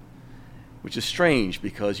 which is strange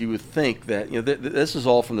because you would think that this is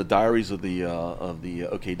all from the diaries of the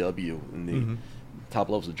OKW and the top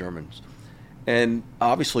levels of Germans. And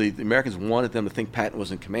obviously, the Americans wanted them to think Patton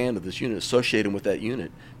was in command of this unit, associated with that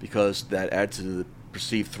unit, because that added to the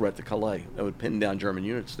perceived threat to Calais. That would pin down German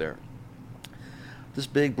units there. This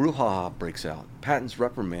big brouhaha breaks out. Patton's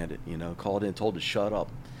reprimanded, called in, told to shut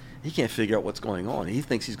up. He can't figure out what's going on. He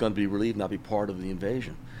thinks he's going to be relieved, not be part of the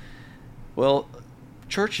invasion. Well,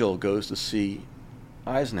 Churchill goes to see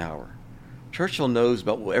Eisenhower. Churchill knows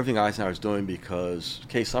about everything Eisenhower's doing because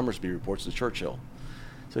Kay Summersby reports to Churchill.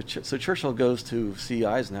 So Churchill goes to see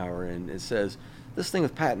Eisenhower and it says, this thing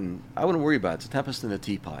with Patton, I wouldn't worry about it. It's a tempest in a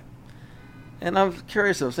teapot. And I'm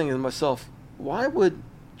curious, I was thinking to myself, why would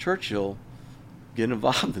Churchill get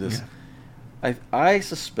involved in this? Yeah. I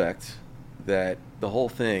suspect that the whole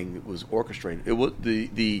thing was orchestrated. It was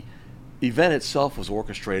the event itself was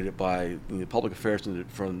orchestrated by the public affairs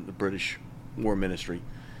from the British War Ministry.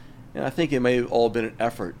 And I think it may have all been an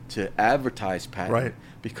effort to advertise Patton. Right.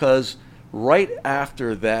 Because right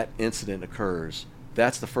after that incident occurs,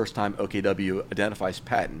 that's the first time OKW identifies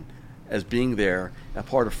Patton as being there and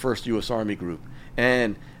part of 1st U.S. Army Group.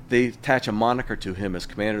 And they attach a moniker to him as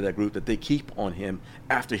commander of that group that they keep on him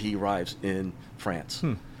after he arrives in France.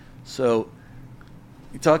 So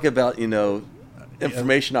you talk about,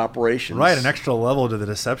 information operations. Right, an extra level to the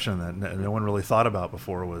deception that no one really thought about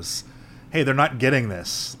before was, hey, they're not getting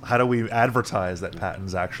this. How do we advertise that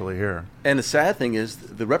Patton's actually here? And the sad thing is,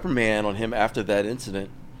 the reprimand on him after that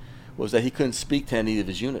incident was that he couldn't speak to any of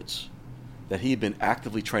his units, that he had been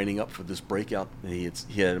actively training up for this breakout that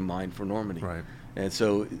he had in mind for Normandy. Right. And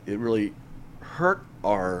so it really hurt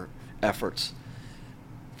our efforts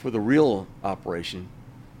for the real operation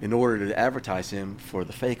in order to advertise him for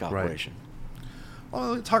the fake operation. Right.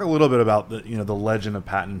 Well, let's talk a little bit about the legend of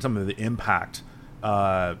Patton, some of the impact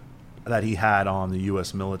that he had on the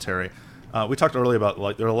U.S. military. We talked earlier about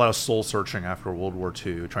there were a lot of soul searching after World War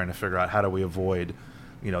II, trying to figure out how do we avoid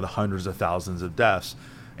the hundreds of thousands of deaths.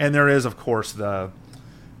 And there is, of course,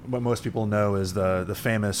 what most people know is the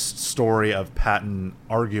famous story of Patton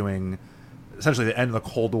arguing essentially the end of the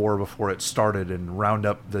Cold War before it started and round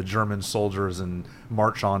up the German soldiers and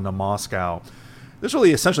march on to Moscow. This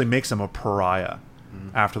really essentially makes him a pariah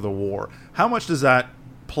after the war. How much does that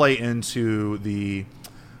play into the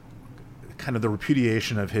kind of the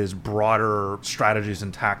repudiation of his broader strategies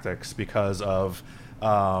and tactics because of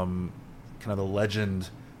kind of the legend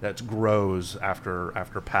that grows after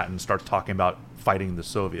Patton starts talking about fighting the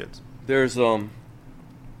Soviets? There's some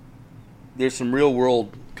real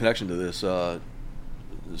world connection to this.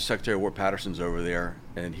 Secretary of War Patterson's over there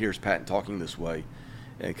and hears Patton talking this way,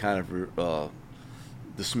 and kind of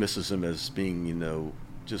dismisses him as being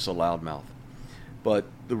just a loudmouth. But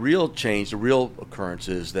the real change, the real occurrence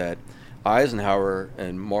is that Eisenhower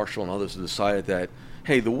and Marshall and others have decided that,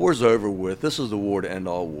 hey, the war's over with. This is the war to end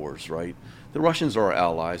all wars, right? The Russians are our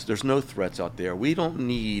allies. There's no threats out there. We don't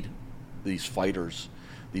need these fighters,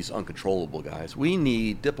 these uncontrollable guys. We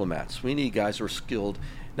need diplomats. We need guys who are skilled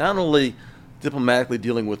not only diplomatically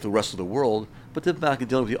dealing with the rest of the world, but diplomatically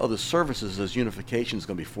dealing with the other services as unification is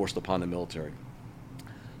going to be forced upon the military.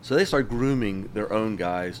 So they start grooming their own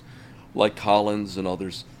guys, like Collins and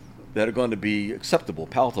others, that are going to be acceptable,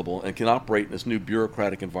 palatable, and can operate in this new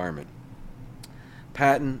bureaucratic environment.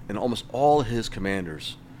 Patton and almost all his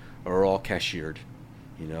commanders are all cashiered,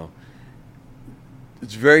 you know.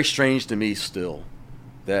 It's very strange to me still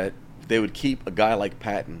that they would keep a guy like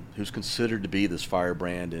Patton, who's considered to be this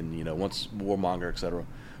firebrand and, you know, once warmonger, etc.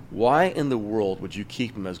 Why in the world would you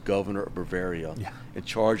keep him as governor of Bavaria in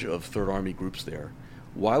charge of Third Army groups there?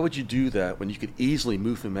 Why would you do that when you could easily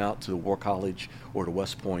move him out to War College or to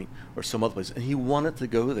West Point or some other place? And he wanted to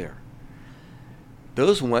go there.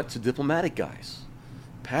 Those went to diplomatic guys.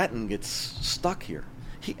 Patton gets stuck here.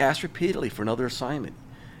 He asked repeatedly for another assignment.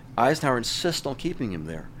 Eisenhower insists on keeping him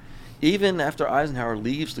there. Even after Eisenhower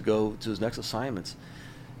leaves to go to his next assignments,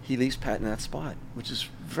 he leaves Patton in that spot, which is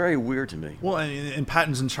very weird to me. Well, and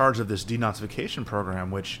Patton's in charge of this denazification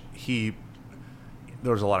program, which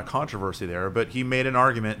there was a lot of controversy there, but he made an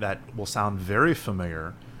argument that will sound very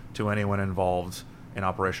familiar to anyone involved in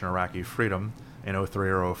Operation Iraqi Freedom in 03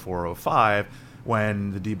 or 04 or 05,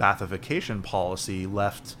 when the de-Baathification policy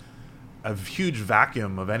left a huge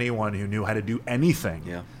vacuum of anyone who knew how to do anything.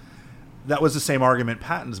 Yeah. That was the same argument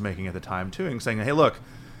Patton's making at the time, too, and saying, hey, look,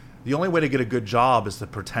 the only way to get a good job is to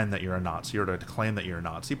pretend that you're a Nazi or to claim that you're a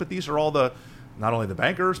Nazi. But these are all not only the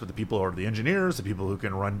bankers, but the people who are the engineers, the people who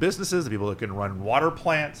can run businesses, the people who can run water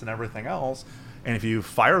plants and everything else. And if you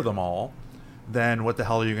fire them all, then what the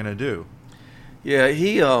hell are you going to do? Yeah,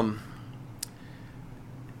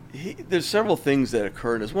 there's several things that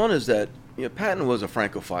occurred. One is that, you know, Patton was a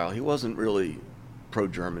Francophile. He wasn't really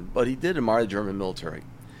pro-German, but he did admire the German military.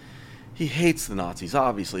 He hates the Nazis,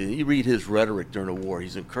 obviously. You read his rhetoric during the war.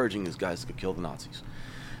 He's encouraging his guys to kill the Nazis.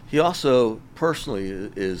 He also personally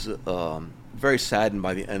is very saddened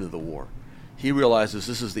by the end of the war. He realizes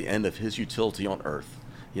this is the end of his utility on Earth.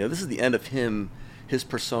 You know, this is the end of him, his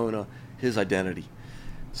persona, his identity.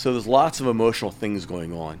 So there's lots of emotional things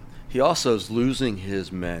going on. He also is losing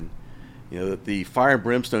his men. You know, the fire and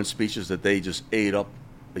brimstone speeches that they just ate up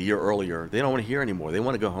a year earlier, they don't want to hear anymore. They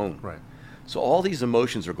want to go home. Right. So all these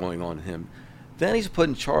emotions are going on in him. Then he's put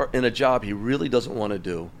in a job he really doesn't want to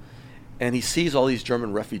do, and he sees all these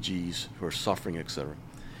German refugees who are suffering, etc.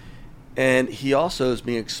 And he also is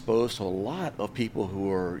being exposed to a lot of people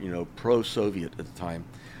who are, you know, pro-Soviet at the time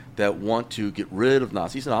that want to get rid of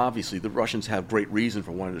Nazis. And obviously the Russians have great reason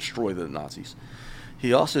for wanting to destroy the Nazis.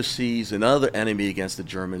 He also sees another enemy against the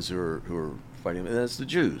Germans who are fighting, and that's the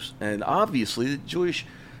Jews. And obviously the Jewish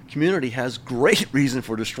community has great reason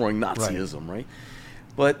for destroying Nazism, right?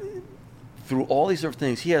 But through all these different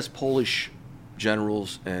things, he has Polish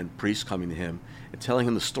generals and priests coming to him and telling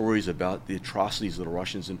him the stories about the atrocities of the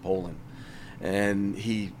Russians in Poland. And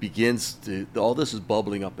he begins to, all this is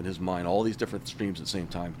bubbling up in his mind, all these different streams at the same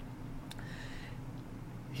time.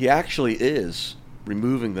 He actually is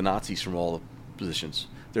removing the Nazis from all the positions.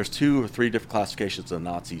 There's 2 or 3 different classifications of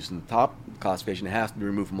Nazis, and the top classification has to be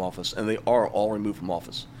removed from office, and they are all removed from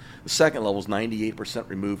office. The second level is 98%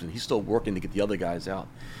 removed, and he's still working to get the other guys out.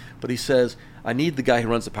 But he says, I need the guy who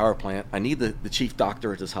runs the power plant. I need the chief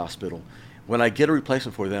doctor at this hospital. When I get a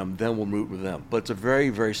replacement for them, then we'll move with them. But it's a very,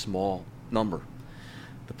 very small number.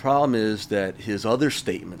 The problem is that his other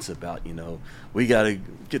statements about, you know, we got to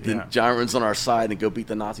get the Germans on our side and go beat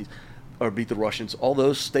the Nazis or beat the Russians, all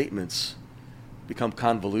those statements become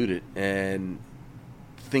convoluted, and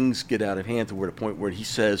things get out of hand to where the point where he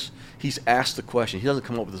says, he's asked the question, he doesn't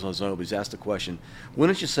come up with this on his own, but he's asked the question,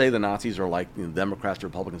 wouldn't you say the Nazis are like, you know, Democrats or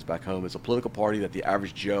Republicans back home? It's a political party that the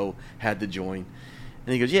average Joe had to join.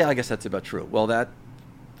 And he goes, yeah, I guess that's about true. Well, that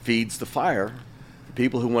feeds the fire for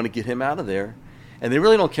people who want to get him out of there. And they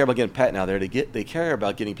really don't care about getting Patton out of there. They care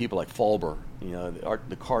about getting people like Fahlber, you know,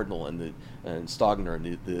 the cardinal and Stogner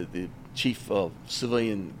and the chief of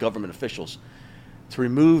civilian government officials, to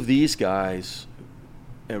remove these guys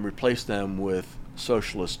and replace them with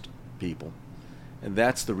socialist people. And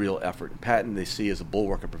that's the real effort. Patton they see as a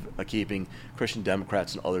bulwark of keeping Christian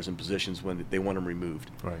Democrats and others in positions when they want them removed.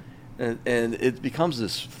 Right. And it becomes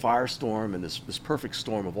this firestorm and this perfect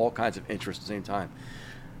storm of all kinds of interests at the same time.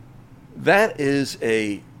 That is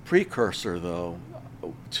a precursor, though,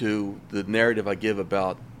 to the narrative I give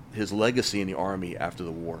about his legacy in the Army after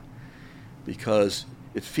the war. Because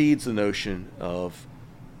it feeds the notion of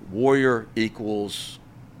warrior equals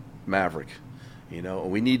maverick.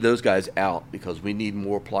 We need those guys out because we need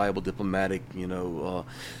more pliable, diplomatic,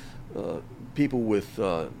 people with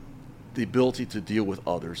the ability to deal with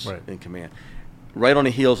others in command. Right on the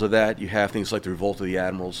heels of that, you have things like the revolt of the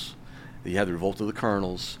admirals. You have the revolt of the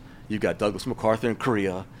colonels. You've got Douglas MacArthur in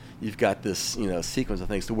Korea. You've got this, sequence of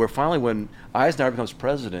things to where finally, when Eisenhower becomes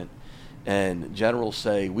president, and generals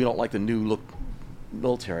say, "We don't like the new look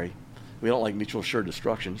military. We don't like mutual assured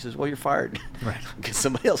destruction." He says, "Well, you're fired. Right. Get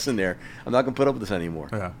somebody else in there. I'm not going to put up with this anymore."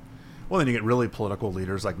 Yeah. Well, then you get really political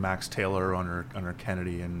leaders like Max Taylor under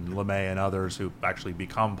Kennedy and LeMay and others who actually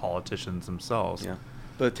become politicians themselves. Yeah.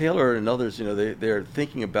 But Taylor and others, they're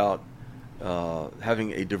thinking about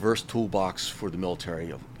having a diverse toolbox for the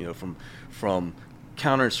military. From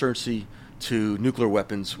counterinsurgency to nuclear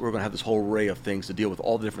weapons, we're going to have this whole array of things to deal with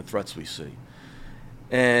all the different threats we see.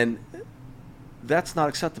 And that's not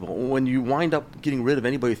acceptable. When you wind up getting rid of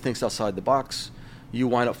anybody who thinks outside the box, you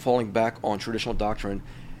wind up falling back on traditional doctrine.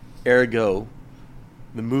 Ergo,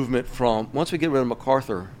 the movement from, once we get rid of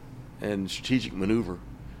MacArthur and strategic maneuver,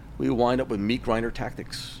 we wind up with meat grinder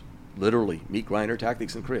tactics, literally meat grinder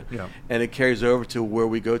tactics in Korea. Yeah. And it carries over to where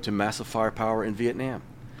we go to massive firepower in Vietnam.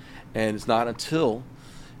 And it's not until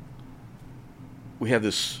we have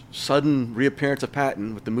this sudden reappearance of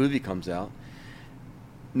Patton when the movie comes out.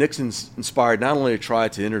 Nixon's inspired not only to try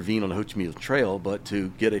to intervene on the Ho Chi Minh Trail, but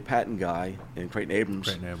to get a Patton guy in Creighton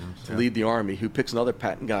Abrams to lead the Army, who picks another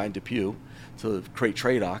Patton guy in Depew to create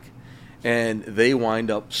TRADOC. And they wind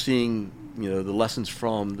up seeing, the lessons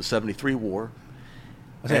from the 73 war.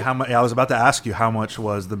 I was about to ask you, how much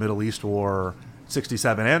was the Middle East War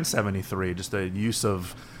 67 and 73, just the use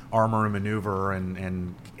of armor and maneuver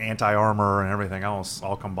and anti-armor and everything else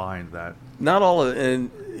all combined? That not all of it.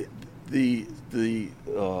 And the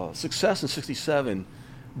success in 67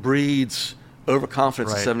 breeds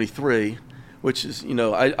overconfidence in 73, which is,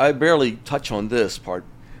 I barely touch on this part,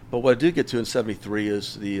 but what I do get to in 73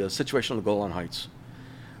 is the situation on the Golan Heights,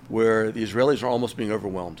 where the Israelis are almost being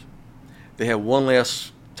overwhelmed. They have one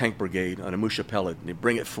last tank brigade on a Musha pellet, and they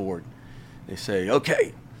bring it forward. They say,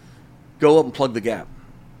 "Okay, go up and plug the gap."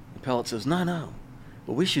 The pellet says, No.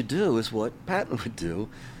 What we should do is what Patton would do,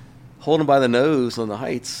 hold him by the nose on the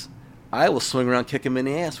heights. I will swing around, kick him in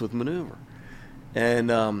the ass with maneuver.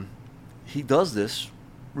 And he does this,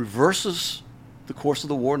 reverses the course of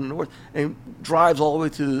the war in the north, and drives all the way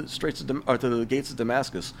to the gates of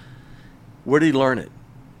Damascus. Where did he learn it?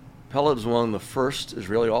 Pellet was one of the first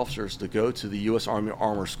Israeli officers to go to the U.S. Army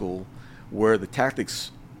Armor School, where the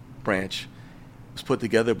tactics branch was put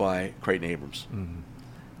together by Creighton Abrams. Mm-hmm.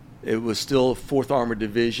 It was still 4th Armored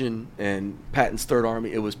Division and Patton's 3rd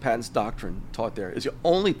Army. It was Patton's doctrine taught there. It's the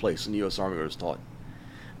only place in the U.S. Army where it was taught.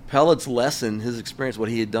 Pellet's lesson, his experience, what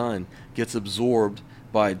he had done, gets absorbed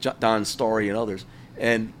by Don Starry and others,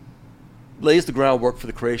 and lays the groundwork for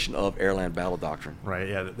the creation of airland battle doctrine. Right,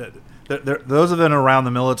 yeah. Those of them around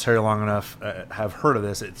the military long enough have heard of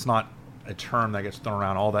this. It's not a term that gets thrown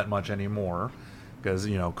around all that much anymore because,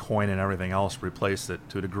 coin and everything else replaced it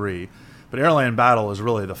to a degree. But airland battle is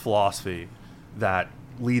really the philosophy that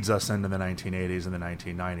leads us into the 1980s and the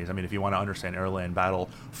 1990s. I mean, if you want to understand airland battle,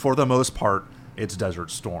 for the most part, it's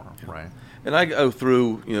Desert Storm, right? And I go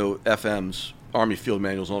through, FM's Army Field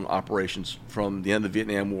Manuals on operations from the end of the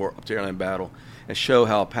Vietnam War up to airland battle and show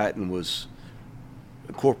how Patton was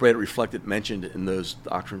incorporated, reflected, mentioned in those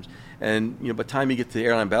doctrines. And, by the time you get to the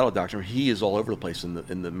airland battle doctrine, he is all over the place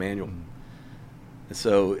in the manual. And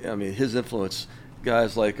so, his influence,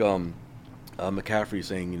 guys like McCaffrey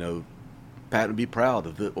saying, Patton would be proud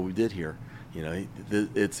of what we did here.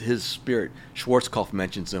 It's his spirit. Schwarzkopf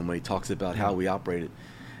mentions him when he talks about how we operated.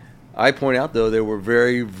 I point out, though, there were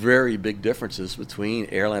very, very big differences between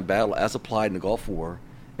airland battle as applied in the Gulf War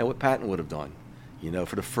and what Patton would have done.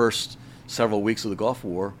 For the first several weeks of the Gulf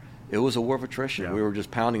War, it was a war of attrition. Yeah. We were just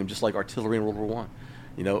pounding them just like artillery in World War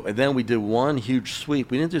I. And then we did one huge sweep.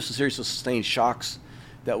 We didn't do a series of sustained shocks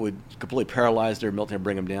that would completely paralyze their military and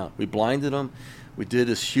bring them down. We blinded them. We did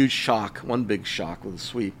this huge shock, one big shock with a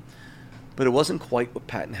sweep. But it wasn't quite what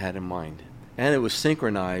Patton had in mind. And it was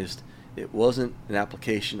synchronized. It wasn't an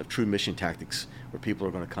application of true mission tactics where people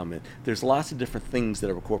are going to come in. There's lots of different things that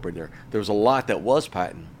are incorporated there. There was a lot that was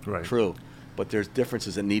Patton, true, but there's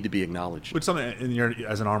differences that need to be acknowledged. Would something,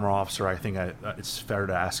 as an armor officer, I think it's fair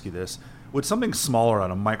to ask you this, would something smaller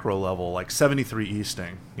on a micro level, like 73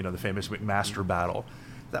 Easting, the famous McMaster battle,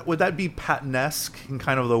 would that be Patton-esque in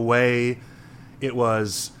kind of the way it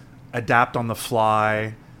was adapt on the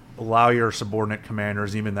fly, allow your subordinate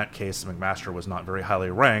commanders, even in that case, McMaster was not very highly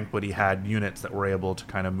ranked, but he had units that were able to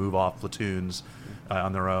kind of move off platoons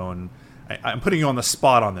on their own. I'm putting you on the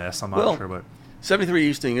spot on this. I'm not sure, but 73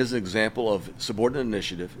 Easting is an example of subordinate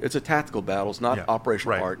initiative. It's a tactical battle. It's not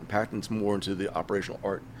operational art. And Patton's more into the operational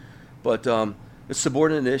art. But it's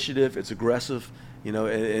subordinate initiative. It's aggressive,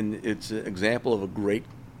 and it's an example of a great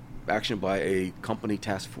action by a company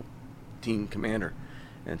task team commander.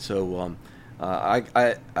 And so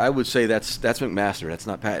I would say that's McMaster. That's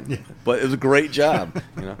not Patton. Yeah. But it was a great job.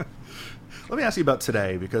 Let me ask you about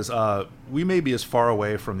today, because we may be as far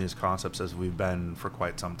away from these concepts as we've been for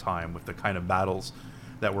quite some time with the kind of battles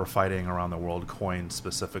that we're fighting around the world, coins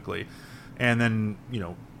specifically. And then,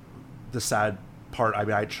 the sad part,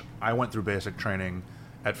 I went through basic training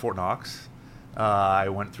at Fort Knox. I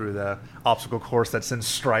went through the obstacle course that's in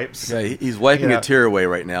stripes. Yeah, he's wiping a tear away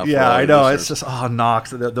right now. Yeah, I know. It's just, Knox,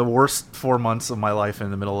 the worst 4 months of my life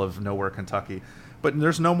in the middle of nowhere, Kentucky. But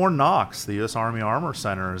there's no more Knox. The U.S. Army Armor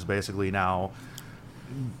Center has basically now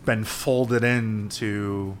been folded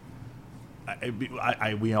into.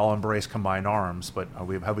 We all embrace combined arms, but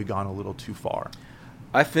have we gone a little too far?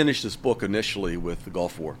 I finished this book initially with the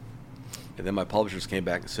Gulf War, and then my publishers came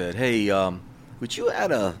back and said, "Hey, would you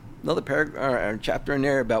add another paragraph or chapter in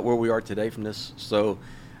there about where we are today from this?" So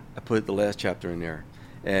I put the last chapter in there,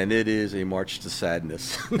 and it is a march to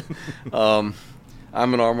sadness.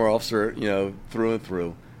 I'm an armor officer, through and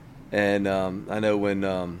through. And I know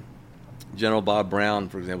when General Bob Brown,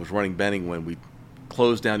 for example, was running Benning when we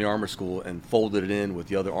closed down the armor school and folded it in with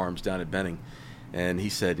the other arms down at Benning. And he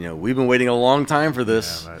said, we've been waiting a long time for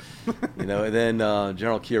this. Yeah, right. And then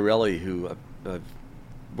General Chiarelli, who I've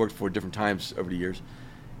worked for different times over the years,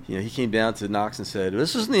 he came down to Knox and said,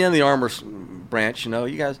 this isn't the end of the armor branch,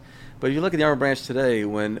 you guys. But if you look at the armor branch today,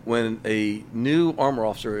 when a new armor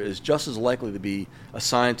officer is just as likely to be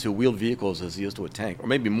assigned to wheeled vehicles as he is to a tank, or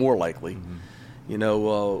maybe more likely,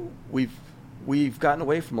 we've gotten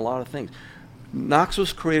away from a lot of things. Knox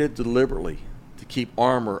was created deliberately to keep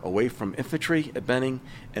armor away from infantry at Benning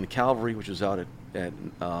and cavalry, which was out at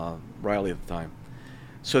Riley at the time,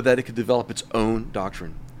 so that it could develop its own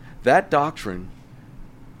doctrine. That doctrine,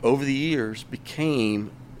 over the years, became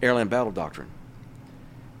airland battle doctrine.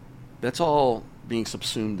 That's all being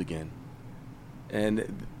subsumed again.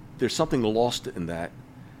 And there's something lost in that.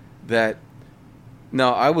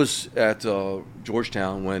 Now, I was at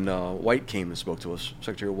Georgetown when White came and spoke to us,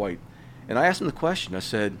 Secretary White. And I asked him the question. I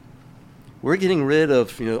said, we're getting rid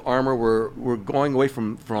of armor. We're going away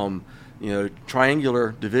from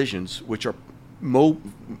triangular divisions, which are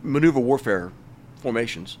maneuver warfare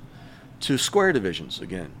formations, to square divisions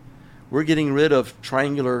again. We're getting rid of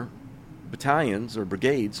triangular battalions or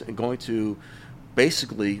brigades and going to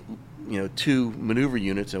basically 2 maneuver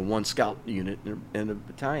units and 1 scout unit and a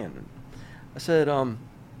battalion. I said, aren't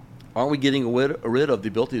we getting rid of the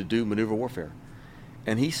ability to do maneuver warfare?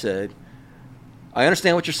 And he said, I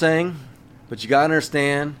understand what you're saying, but you got to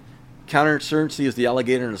understand counterinsurgency is the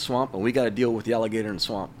alligator in the swamp, and we got to deal with the alligator in the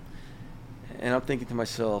swamp. And I'm thinking to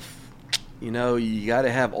myself, you got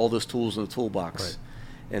to have all those tools in the toolbox. Right.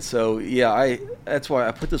 And so, that's why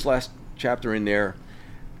I put this last chapter in there,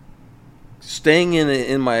 staying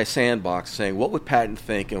in my sandbox, saying what would Patton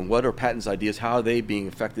think and what are Patton's ideas, how are they being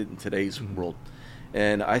affected in today's world.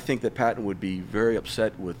 And I think that Patton would be very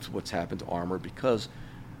upset with what's happened to armor because,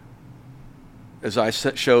 as I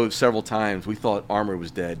showed several times, we thought armor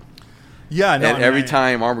was dead. Yeah, no, and every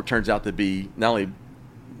time armor turns out to be not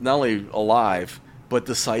only alive but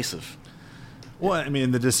decisive. Well,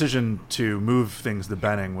 the decision to move things to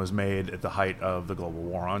Benning was made at the height of the global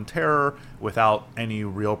war on terror without any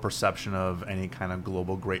real perception of any kind of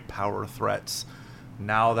global great power threats.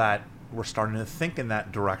 Now that we're starting to think in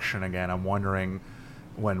that direction again, I'm wondering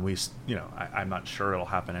when I'm not sure it'll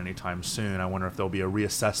happen anytime soon. I wonder if there'll be a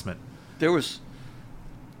reassessment. There's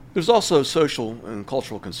also social and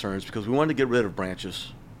cultural concerns because we wanted to get rid of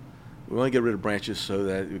branches. We want to get rid of branches so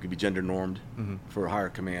that it could be gender normed for higher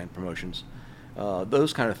command promotions.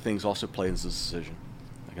 Those kind of things also play into this decision.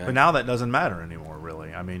 Okay? But now that doesn't matter anymore, really.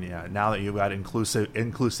 Now that you've got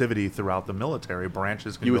inclusivity throughout the military,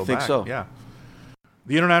 branches can go back. You would think so. Yeah.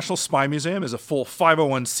 The International Spy Museum is a full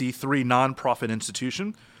 501c3 nonprofit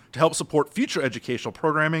institution. To help support future educational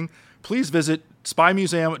programming, please visit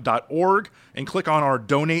spymuseum.org and click on our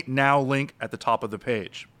Donate Now link at the top of the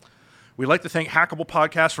page. We'd like to thank Hackable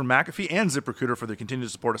Podcasts from McAfee and ZipRecruiter for their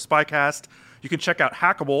continued support of SpyCast. You can check out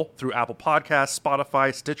Hackable through Apple Podcasts,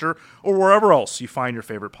 Spotify, Stitcher, or wherever else you find your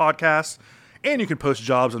favorite podcasts. And you can post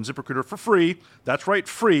jobs on ZipRecruiter for free. That's right,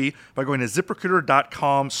 free, by going to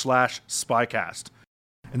ZipRecruiter.com/SpyCast.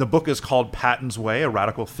 And the book is called Patton's Way, A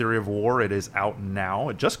Radical Theory of War. It is out now.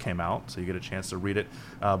 It just came out, so you get a chance to read it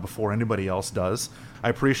before anybody else does. I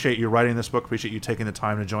appreciate you writing this book. Appreciate you taking the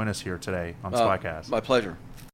time to join us here today on Spycast. My pleasure.